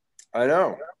 I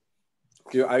know.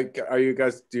 Do you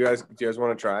guys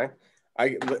want to try?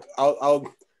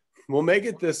 We'll make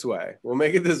it this way.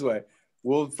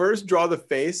 We'll first draw the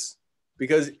face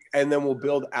and then we'll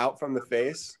build out from the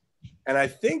face. And I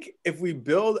think if we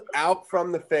build out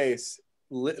from the face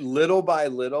little by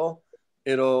little,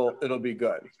 it'll be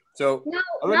good. So No,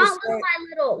 I'm gonna not little by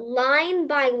little, line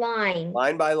by line.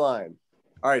 line by line.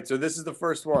 All right, so this is the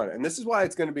first one. And this is why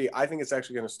it's going to be, I think it's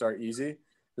actually going to start easy.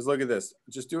 Because look at this.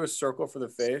 Just do a circle for the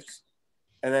face.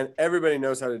 And then everybody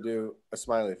knows how to do a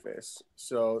smiley face.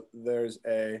 So there's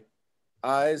a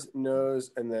eyes,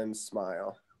 nose, and then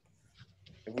smile.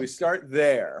 If we start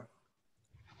there,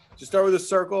 just start with a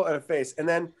circle and a face. And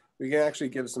then we can actually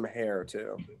give some hair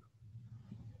too.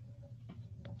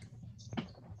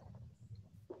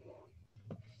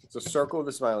 It's a circle with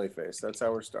a smiley face. That's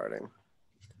how we're starting.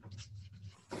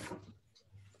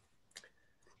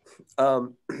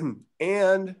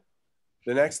 And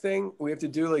the next thing we have to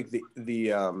do like the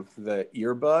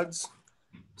earbuds.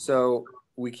 So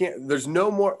we can't, there's no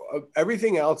more,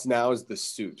 everything else now is the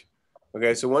suit.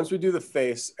 Okay, so once we do the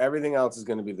face, everything else is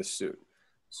going to be the suit.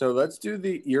 So let's do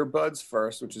the earbuds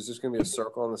first, which is just going to be a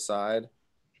circle on the side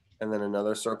and then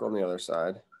another circle on the other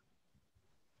side.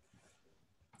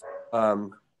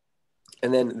 And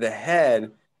then the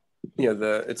head,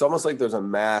 it's almost like there's a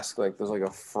mask, like there's like a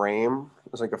frame.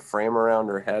 There's like a frame around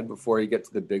her head before you get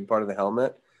to the big part of the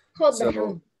helmet. Hold the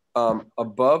helmet.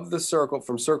 Above the circle,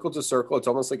 from circle to circle, it's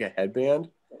almost like a headband.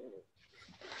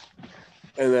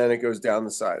 And then it goes down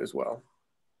the side as well.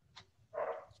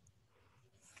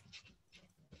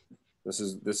 This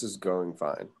is going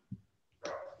fine.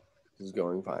 This is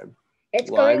going fine.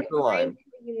 It's line going for line. fine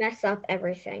until you mess up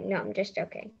everything. No, I'm just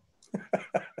joking.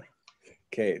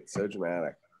 Kate, so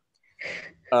dramatic.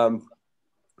 All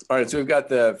right, so we've got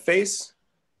the face,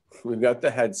 we've got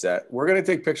the headset. We're gonna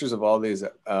take pictures of all these.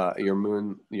 Your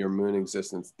moon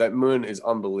existence. That moon is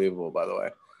unbelievable, by the way.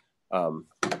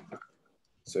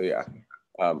 So yeah,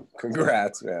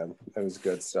 congrats, man. That was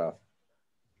good stuff.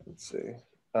 Let's see,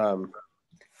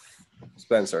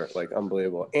 Spencer, like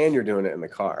unbelievable, and you're doing it in the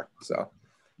car. So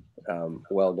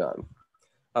well done.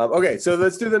 Okay, so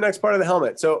let's do the next part of the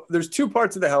helmet. So there's two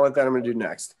parts of the helmet that I'm going to do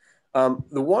next.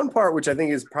 The one part, which I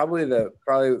think is probably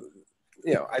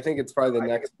I think it's probably the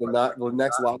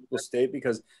next logical state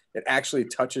because it actually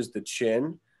touches the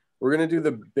chin. We're going to do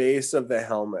the base of the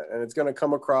helmet, and it's going to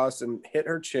come across and hit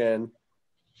her chin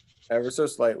ever so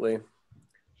slightly,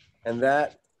 and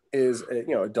that is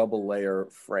a double layer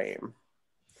frame.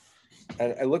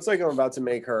 And it looks like I'm about to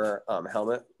make her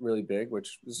helmet really big,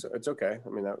 which is, it's okay. I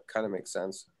mean, that kind of makes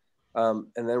sense. And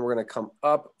then we're going to come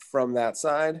up from that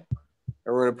side,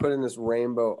 and we're going to put in this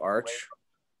rainbow arch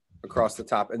across the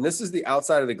top. And this is the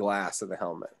outside of the glass of the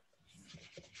helmet.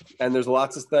 And there's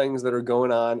lots of things that are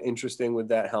going on interesting with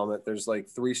that helmet. There's like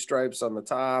 3 stripes on the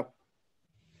top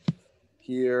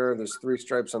here. There's 3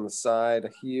 stripes on the side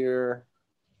here.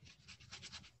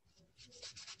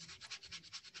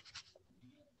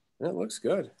 And it looks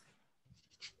good.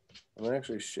 I'm gonna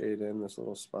actually shade in this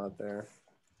little spot there.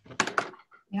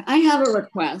 Yeah, I have a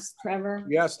request, Trevor.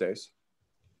 Yeah, Stace.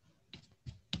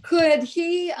 Could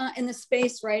he, in the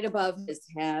space right above his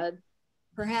head,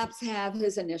 perhaps have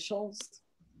his initials,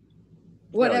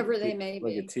 whatever they may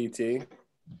be? Like a TT?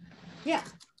 Yeah.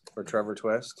 Or Trevor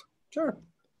Twist? Sure.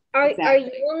 Are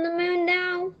Exactly. you on the moon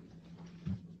now?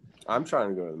 I'm trying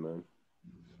to go to the moon.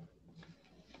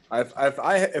 If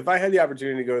I had the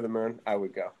opportunity to go to the moon, I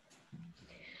would go.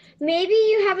 Maybe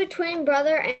you have a twin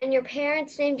brother and your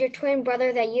parents named your twin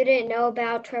brother that you didn't know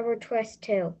about Trevor Twist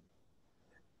too.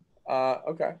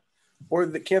 Okay. Or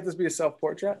can't this be a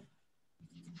self-portrait?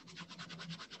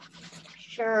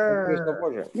 Sure.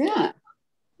 Self-portrait. Yeah.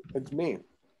 It's me.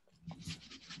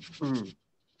 All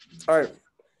right.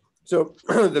 So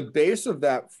the base of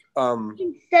that.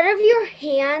 Instead of your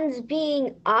hands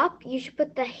being up, you should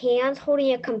put the hands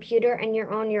holding a computer and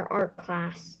you're on your art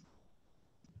class.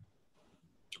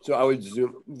 So I would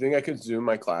zoom. You think I could zoom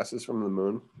my classes from the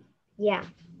moon? Yeah.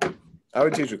 I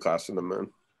would teach a class from the moon.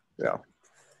 Yeah.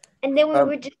 And then we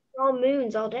would just draw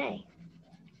moons all day.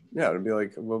 Yeah, it'd be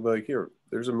like we'll be like, here,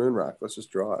 there's a moon rock. Let's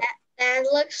just draw it. That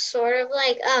looks sort of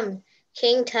like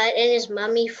King Tut in his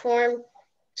mummy form,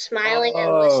 smiling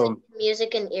and listening to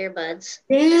music in earbuds.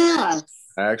 Yes.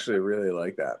 I actually really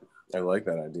like that. I like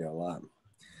that idea a lot.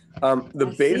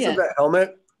 The base of that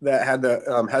helmet that had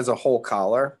the has a whole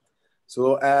collar. So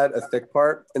we'll add a thick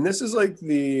part. And this is like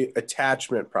the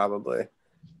attachment probably,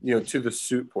 to the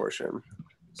suit portion.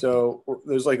 So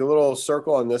there's like a little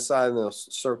circle on this side and a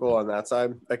circle on that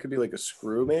side. That could be like a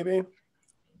screw maybe.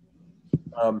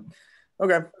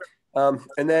 Okay.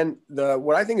 And then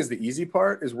what I think is the easy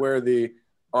part is where the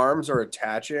arms are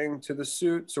attaching to the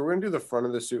suit. So we're gonna do the front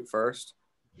of the suit first.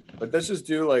 But let's just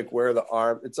do like where the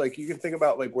arm, it's like you can think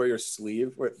about like where the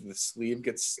sleeve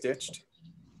gets stitched.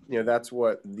 That's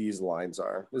what these lines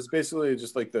are. It's basically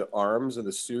just like the arms of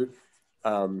the suit,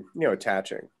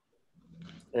 attaching.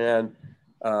 And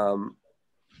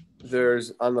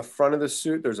there's on the front of the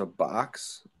suit, there's a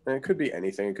box, and it could be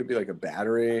anything. It could be like a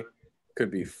battery, could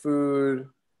be food,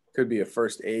 could be a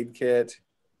first aid kit.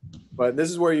 But this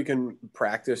is where you can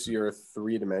practice your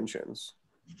 3 dimensions.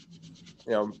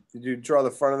 You draw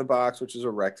the front of the box, which is a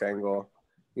rectangle.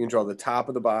 You can draw the top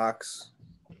of the box,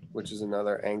 which is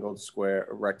another angled square,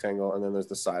 a rectangle, and then there's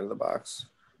the side of the box.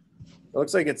 It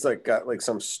looks like it's like got like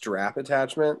some strap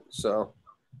attachment. So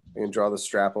you can draw the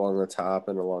strap along the top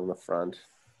and along the front.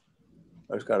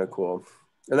 That's kind of cool.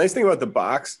 The nice thing about the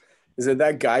box is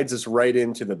that guides us right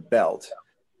into the belt.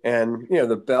 And,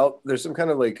 the belt, there's some kind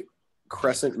of like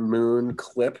crescent moon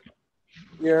clip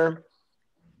here.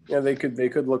 They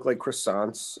could look like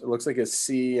croissants. It looks like a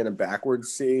C and a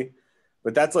backwards C,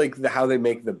 but that's like how they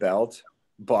make the belt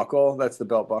buckle. That's the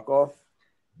belt buckle.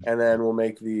 And then we'll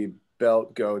make the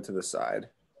belt go to the side.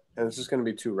 And it's just going to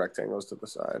be 2 rectangles to the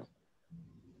side.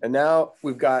 And now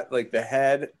we've got like the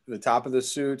head, the top of the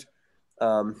suit.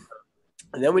 And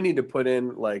then we need to put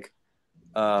in like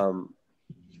the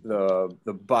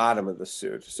bottom of the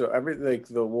suit. So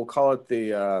we'll call it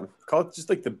just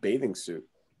like the bathing suit,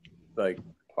 like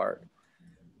part.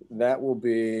 That will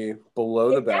be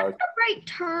below the belt. Is that the right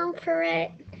term for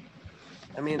it?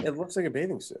 I mean, it looks like a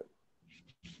bathing suit.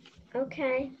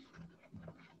 Okay.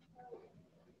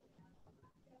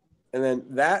 And then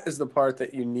that is the part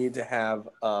that you need to have,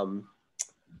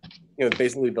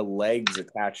 basically the legs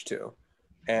attached to.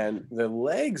 And the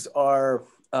legs are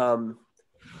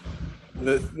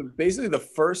basically the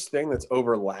first thing that's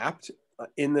overlapped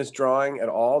in this drawing at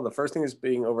all. The first thing that's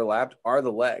being overlapped are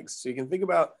the legs. So you can think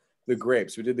about the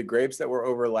grapes. We did the grapes that were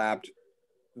overlapped,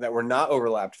 that were not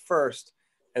overlapped first,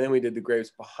 and then we did the grapes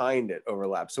behind it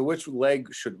overlap. So which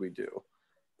leg should we do?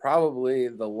 Probably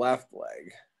the left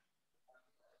leg.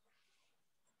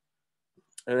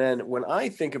 And then when I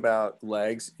think about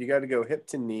legs, you got to go hip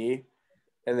to knee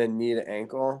and then knee to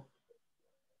ankle.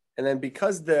 And then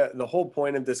because the whole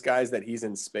point of this guy is that he's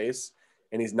in space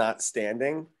and he's not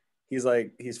standing,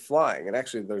 he's flying. And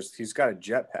actually he's got a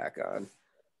jetpack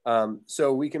on.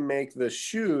 So we can make the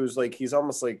shoes like he's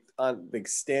almost like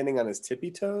standing on his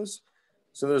tippy toes.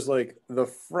 So there's like the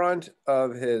front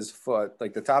of his foot,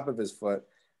 like the top of his foot,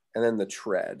 and then the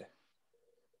tread.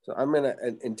 So I'm going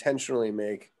to intentionally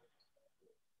make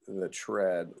the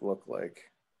tread look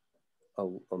like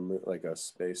a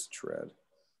space tread.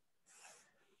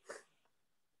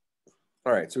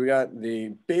 All right, so we got the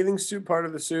bathing suit part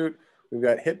of the suit. We've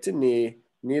got hip to knee,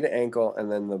 knee to ankle,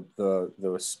 and then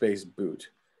the space boot.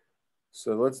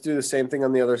 So let's do the same thing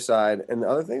on the other side. And the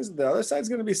other side's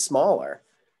going to be smaller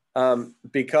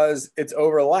because it's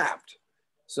overlapped.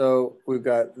 So we've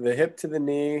got the hip to the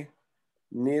knee,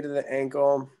 knee to the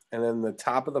ankle, and then the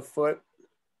top of the foot,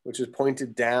 which is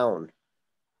pointed down.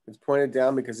 It's pointed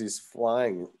down because he's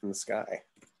flying in the sky.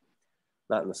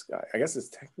 Not in the sky. I guess it's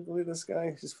technically the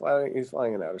sky. He's flying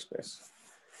in outer space.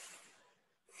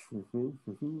 All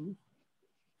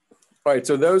right,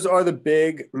 so those are the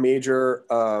big major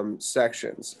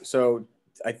sections. So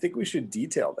I think we should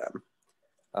detail them.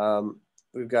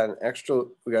 We've got an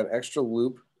extra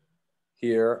loop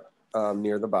here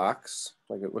near the box.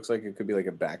 Like it looks like it could be like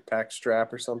a backpack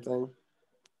strap or something.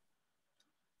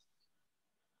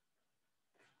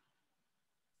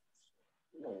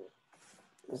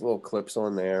 There's little clips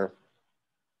on there.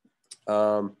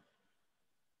 The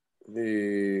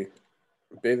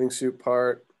bathing suit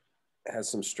part has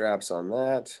some straps on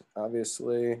that,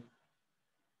 obviously.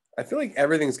 I feel like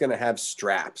everything's gonna have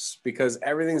straps because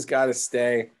everything's gotta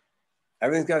stay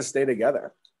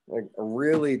together, like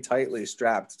really tightly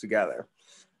strapped together.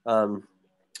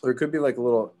 There could be like a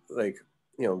little, like,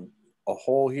 you know, a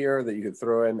hole here that you could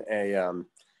throw in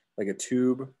like a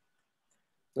tube.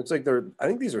 Looks like I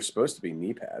think these are supposed to be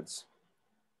knee pads.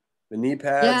 The knee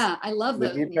pads. Yeah, I love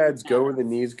those. The knee pads go where the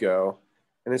knees go.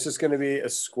 And it's just going to be a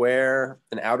square,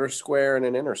 an outer square, and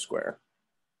an inner square.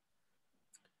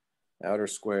 Outer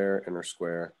square, inner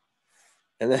square.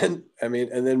 And then,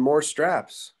 and then more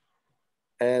straps.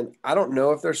 And I don't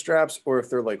know if they're straps or if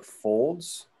they're like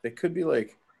folds. They could be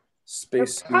like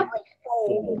space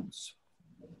folds.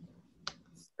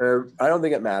 I don't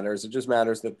think it matters. It just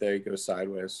matters that they go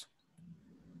sideways.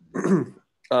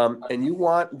 And you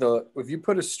want if you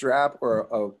put a strap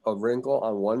or a wrinkle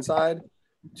on one side,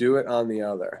 do it on the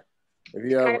other. If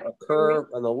you have a curve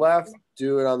on the left,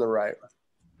 do it on the right.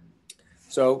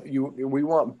 So we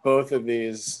want both of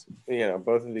these,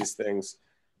 both of these things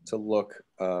to look.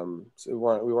 So we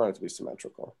want it to be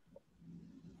symmetrical.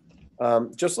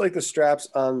 Just like the straps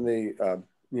on the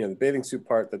the bathing suit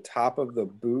part, the top of the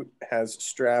boot has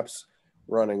straps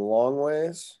running long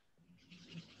ways.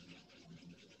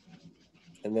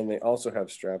 And then they also have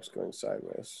straps going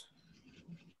sideways.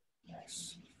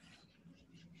 Nice.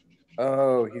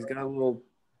 Oh, he's got a little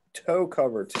toe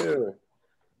cover too.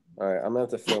 All right, I'm gonna have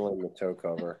to fill in the toe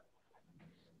cover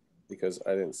because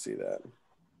I didn't see that.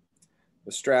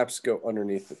 The straps go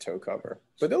underneath the toe cover,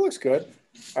 but it looks good.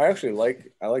 I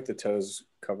like the toes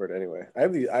covered anyway. I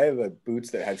have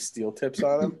boots that have steel tips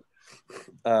on them,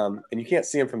 and you can't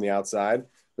see them from the outside.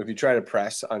 But if you try to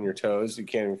press on your toes, you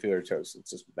can't even feel your toes. It's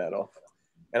just metal.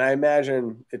 And I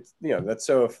imagine it's, that's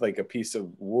so if like a piece of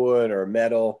wood or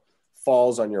metal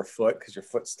falls on your foot because your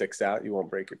foot sticks out, you won't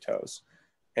break your toes.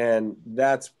 And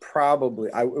that's probably,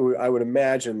 I would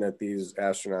imagine that these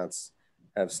astronauts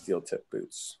have steel tip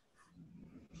boots.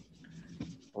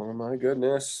 Oh my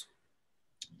goodness.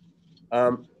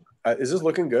 Is this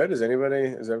looking good? Is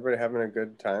everybody having a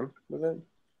good time with it?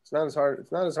 It's not as hard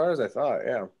as I thought.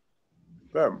 Yeah.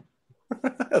 Boom.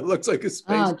 It looks like a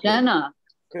space. Oh, Jenna.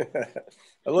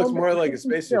 It looks more like a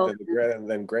spacesuit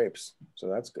than grapes, so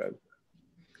that's good.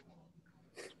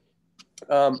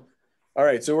 All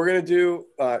right, so we're gonna do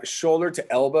shoulder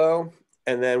to elbow,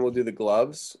 and then we'll do the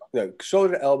gloves. No,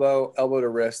 shoulder to elbow, elbow to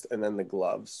wrist, and then the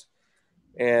gloves.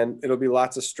 And it'll be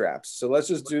lots of straps. So let's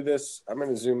just do this. I'm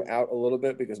gonna zoom out a little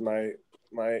bit because my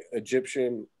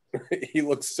Egyptian, he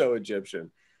looks so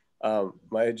Egyptian.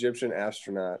 My Egyptian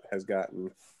astronaut has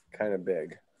gotten kind of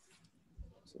big.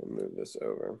 So move this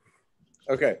over.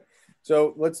 Okay,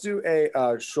 So let's do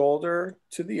a shoulder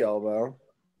to the elbow.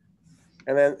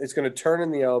 And then it's going to turn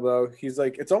in the elbow. He's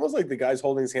like, it's almost like the guy's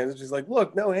holding his hands. He's like,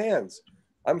 look, no hands.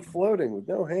 I'm floating with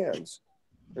no hands.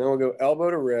 And then we'll go elbow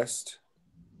to wrist.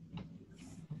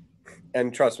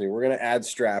 And trust me, we're going to add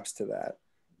straps to that.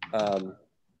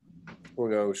 We'll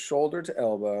go shoulder to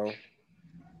elbow,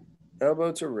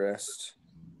 elbow to wrist,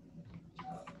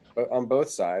 on both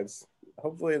sides.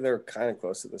 Hopefully they're kind of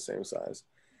close to the same size.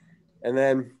 And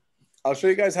then I'll show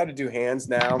you guys how to do hands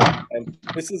now. And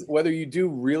this is whether you do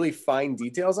really fine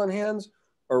details on hands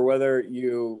or whether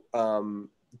you,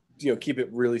 keep it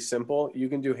really simple. You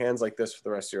can do hands like this for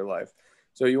the rest of your life.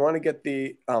 So you want to get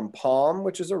the palm,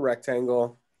 which is a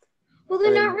rectangle. Well,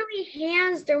 they're not really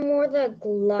hands. They're more the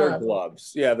gloves. They're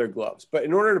gloves. Yeah, they're gloves. But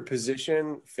in order to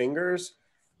position fingers,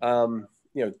 you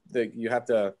have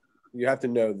to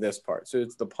know this part. So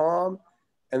it's the palm,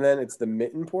 and then it's the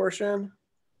mitten portion.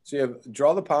 So you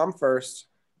draw the palm first,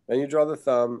 then you draw the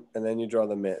thumb, and then you draw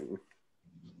the mitten.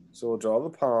 So we'll draw the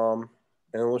palm,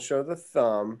 and we'll show the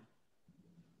thumb,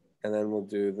 and then we'll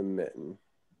do the mitten.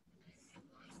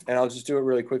 And I'll just do it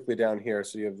really quickly down here.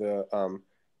 So you have the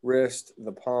wrist,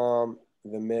 the palm,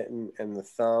 the mitten, and the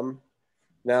thumb.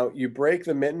 Now you break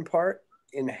the mitten part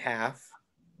in half,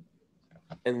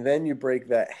 and then you break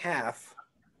that half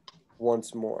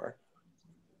once more.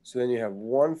 So then you have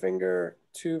 1 finger,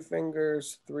 2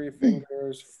 fingers, 3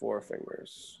 fingers, 4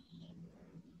 fingers.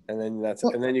 And then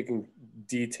and then you can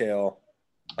detail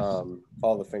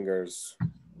all the fingers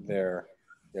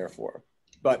therefore.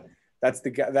 But that's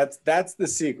the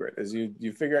secret is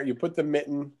you figure out, you put the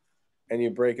mitten and you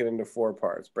break it into 4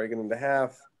 parts. Break it into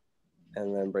half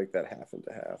and then break that half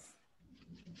into half.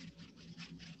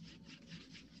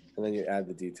 And then you add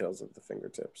the details of the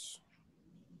fingertips.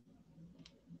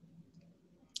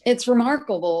 It's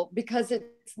remarkable because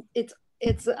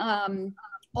it's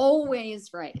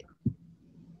always right.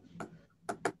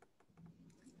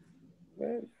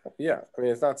 Yeah, I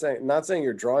mean, it's not saying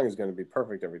your drawing is going to be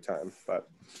perfect every time, but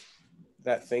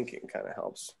that thinking kind of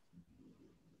helps.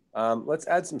 Let's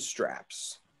add some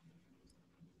straps.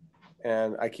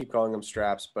 And I keep calling them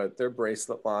straps, but they're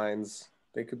bracelet lines.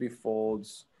 They could be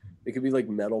folds. They could be like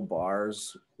metal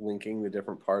bars linking the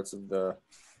different parts of the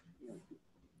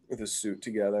suit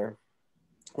together.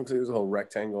 Looks like there's a whole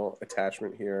rectangle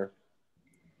attachment here.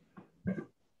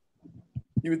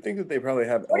 You would think that they probably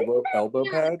have elbow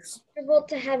pads. Able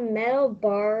to have metal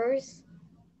bars.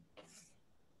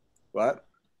 What?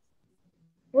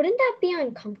 Wouldn't that be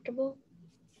uncomfortable?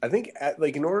 I think I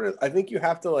think you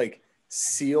have to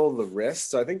seal the wrist.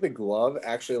 So I think the glove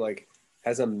actually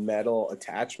has a metal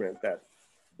attachment that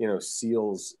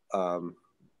seals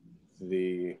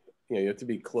you have to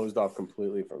be closed off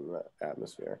completely from the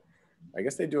atmosphere. I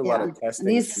guess they do a lot of testing.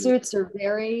 These suits are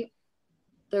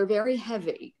they're very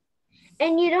heavy.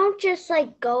 And you don't just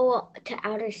go to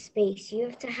outer space. You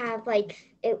have to have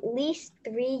at least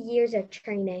 3 years of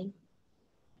training.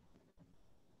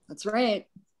 That's right.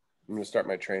 I'm going to start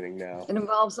my training now. It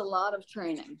involves a lot of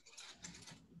training.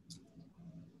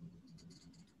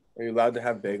 Are you allowed to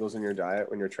have bagels in your diet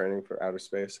when you're training for outer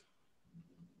space?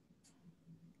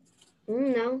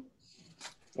 No.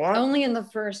 What? Only in the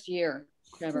first year,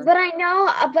 Trevor. But I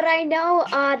know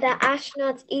the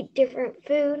astronauts eat different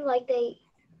food. I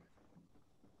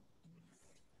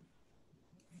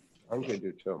think they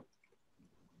do too.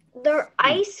 Their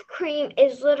ice cream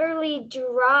is literally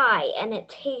dry and it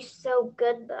tastes so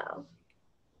good though.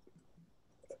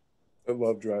 I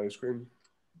love dry ice cream.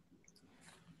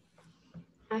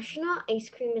 Astronaut ice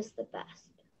cream is the best.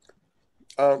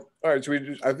 All right, so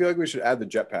I feel like we should add the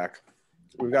jetpack.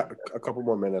 We've got a couple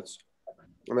more minutes.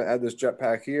 I'm gonna add this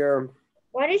jetpack here.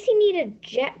 Why does he need a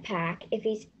jetpack if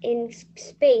he's in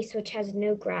space, which has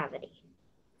no gravity?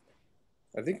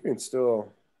 I think you can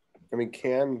still. I mean,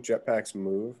 can jetpacks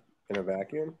move in a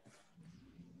vacuum?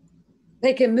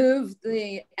 They can move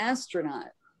the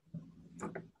astronaut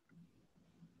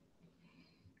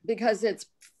because it's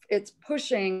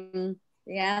pushing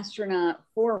the astronaut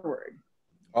forward.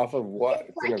 Off of what?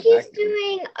 It's he's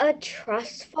doing a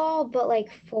trust fall, but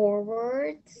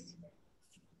forwards.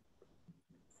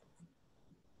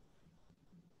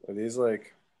 Are these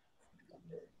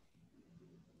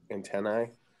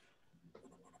antennae?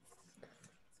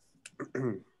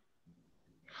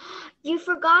 You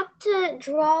forgot to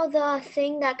draw the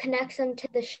thing that connects them to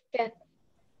the ship.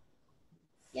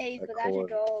 Yeah, you forgot to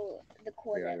draw the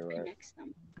cord that connects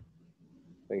them.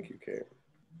 Thank you, Kate.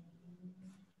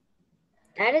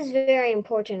 That is very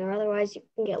important, or otherwise you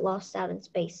can get lost out in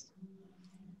space.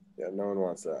 Yeah, no one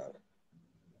wants that.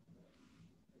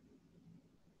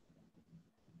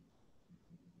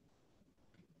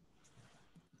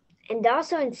 And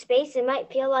also in space, it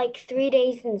might feel like 3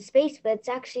 days in space, but it's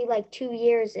actually like 2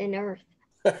 years in Earth.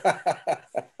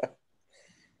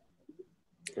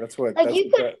 That's what. Like that's you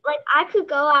what could, like I could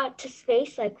go out to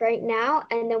space like right now,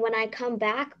 and then when I come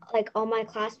back, like all my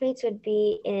classmates would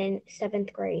be in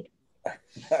 7th grade.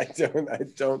 I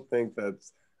don't think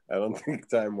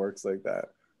time works like that.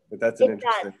 But that's an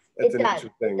interesting. That's an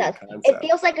interesting concept. It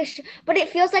feels like but it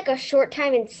feels like a short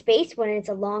time in space when it's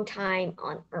a long time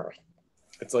on Earth.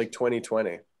 It's like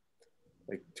 2020.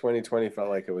 Like 2020 felt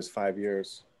like it was 5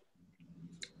 years.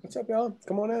 What's up, y'all?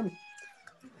 Come on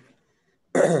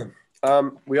in.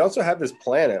 We also have this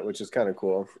planet, which is kind of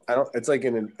cool.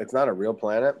 It's not a real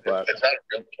planet, but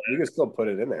you can still put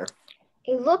it in there.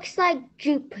 It looks like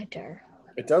Jupiter.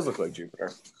 It does look like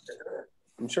Jupiter.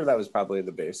 I'm sure that was probably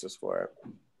the basis for it.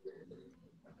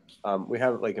 We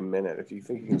have like a minute. If you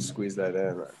think you can squeeze that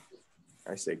in,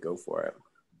 I say go for it.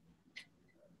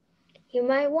 You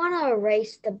might want to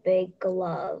erase the big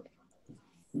glove.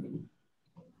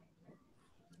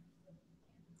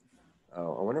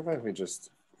 Oh, I wonder if we just.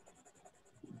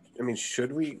 I mean,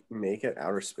 should we make it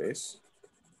outer space?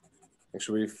 Like,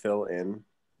 should we fill in?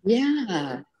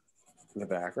 Yeah. The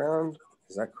background?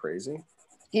 Is that crazy?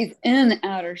 He's in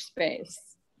outer space.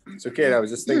 So, Kate, I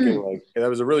was just thinking, like, that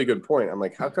was a really good point. I'm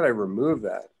like, how could I remove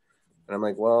that? And I'm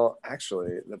like, well,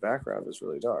 actually, the background is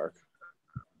really dark.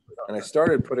 And I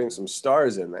started putting some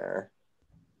stars in there.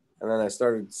 And then I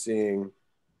started seeing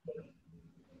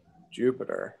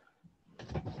Jupiter.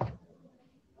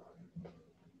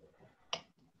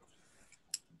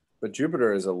 But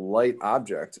Jupiter is a light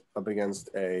object up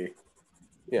against the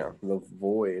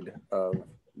void of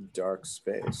dark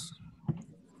space.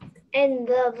 And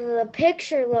the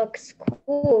picture looks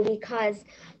cool because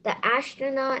the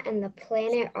astronaut and the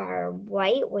planet are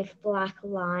white with black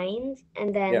lines,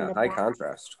 and then high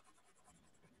contrast.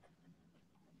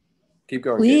 Keep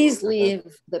going. Please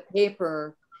leave the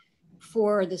paper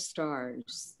for the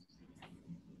stars.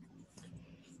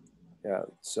 Yeah.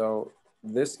 So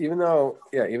this, even though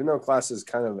class is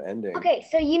kind of ending. Okay,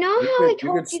 so you know how I told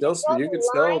you could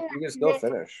still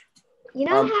finish. You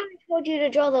know how I told you to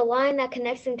draw the line that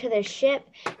connects them to the ship?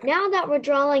 Now that we're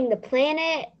drawing the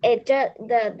planet,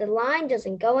 the line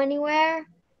doesn't go anywhere.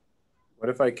 What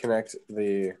if I connect it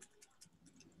to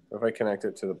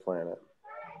the planet?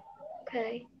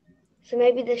 Okay. So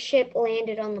maybe the ship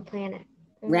landed on the planet.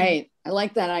 Right. I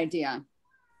like that idea.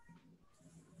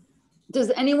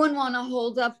 Does anyone want to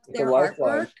hold up their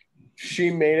artwork? She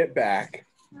made it back.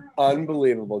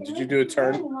 Unbelievable. Did you do a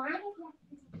turn?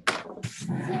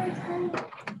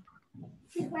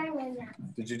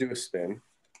 Did you do a spin?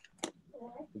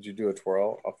 Did you do a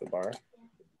twirl off the bar?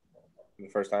 For the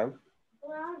first time?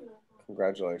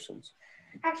 Congratulations.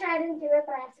 Actually, I didn't do it,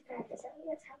 but I have to practice it.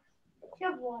 Let's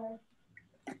have water.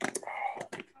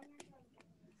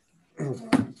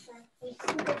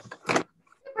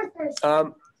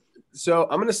 So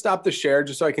I'm gonna stop the share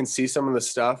just so I can see some of the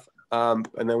stuff, and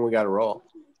then we got to roll.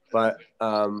 But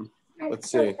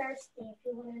let's see. I'm thirsty, if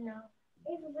you want to know.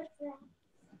 What's that?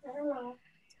 I don't know.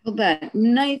 Hold that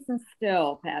nice and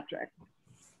still, Patrick.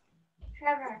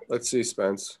 Trevor. Let's see,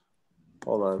 Spence.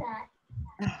 Hold on.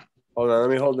 Hold on. Let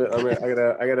me hold it.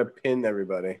 I gotta pin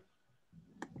everybody.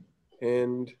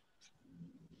 Pinned.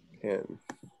 Pin.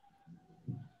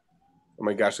 Oh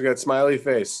my gosh! Look at that smiley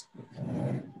face.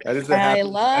 That is the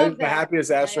happiest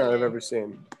astronaut I've ever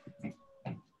seen.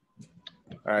 All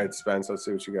right, Spence. Let's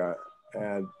see what you got.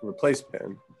 Add replace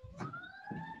pin.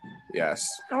 Yes.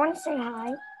 I want to say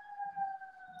hi.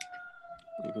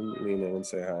 You can lean in and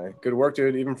say hi. Good work,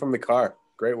 dude. Even from the car.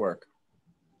 Great work.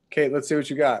 Kate, let's see what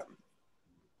you got.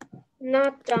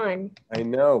 Not done. I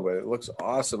know, but it looks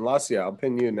awesome. Lacia, I'll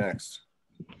pin you next.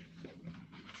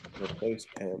 Replace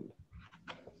pin.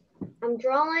 I'm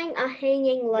drawing a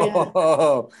hanging light.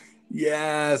 Oh,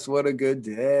 yes. What a good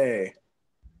day.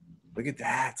 Look at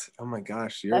that. Oh my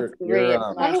gosh.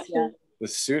 The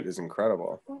suit is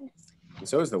incredible. And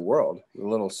so is the world. The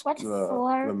little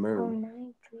the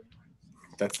moon.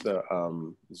 That's the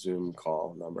Zoom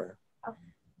call number.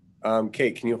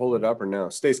 Kate, can you hold it up or no?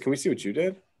 Stace, can we see what you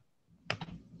did?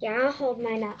 Yeah, I'll hold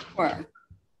mine up. Sure.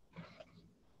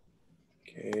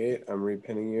 Kate, I'm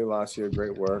repinning you. Lacia,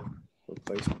 great work.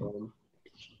 Replace pin.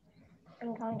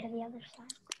 I'm going to the other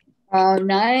side. Oh,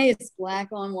 nice. Black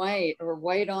on white or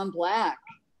white on black.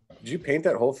 Did you paint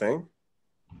that whole thing?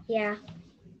 Yeah.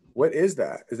 What is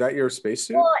that? Is that your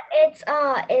spacesuit? Well, it's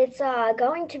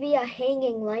going to be a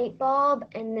hanging light bulb,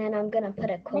 and then I'm gonna put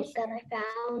a quote that I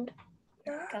found.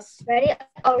 Ready?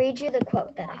 I'll read you the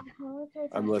quote that I found.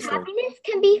 I'm listening. Happiness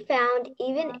can be found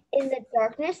even in the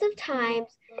darkness of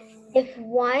times if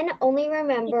one only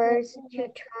remembers to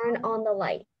turn on the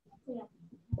light.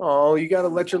 Oh, you got to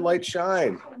let your light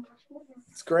shine.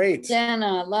 It's great.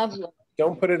 Jenna, lovely.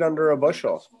 Don't put it under a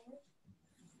bushel.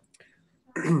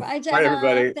 Bye, Jenna. Bye,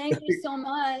 everybody. Thank you so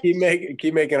much.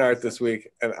 Keep making art this week,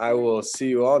 and I will see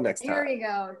you all next time. Here you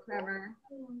go, Trevor.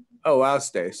 Oh, wow,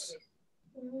 Stace.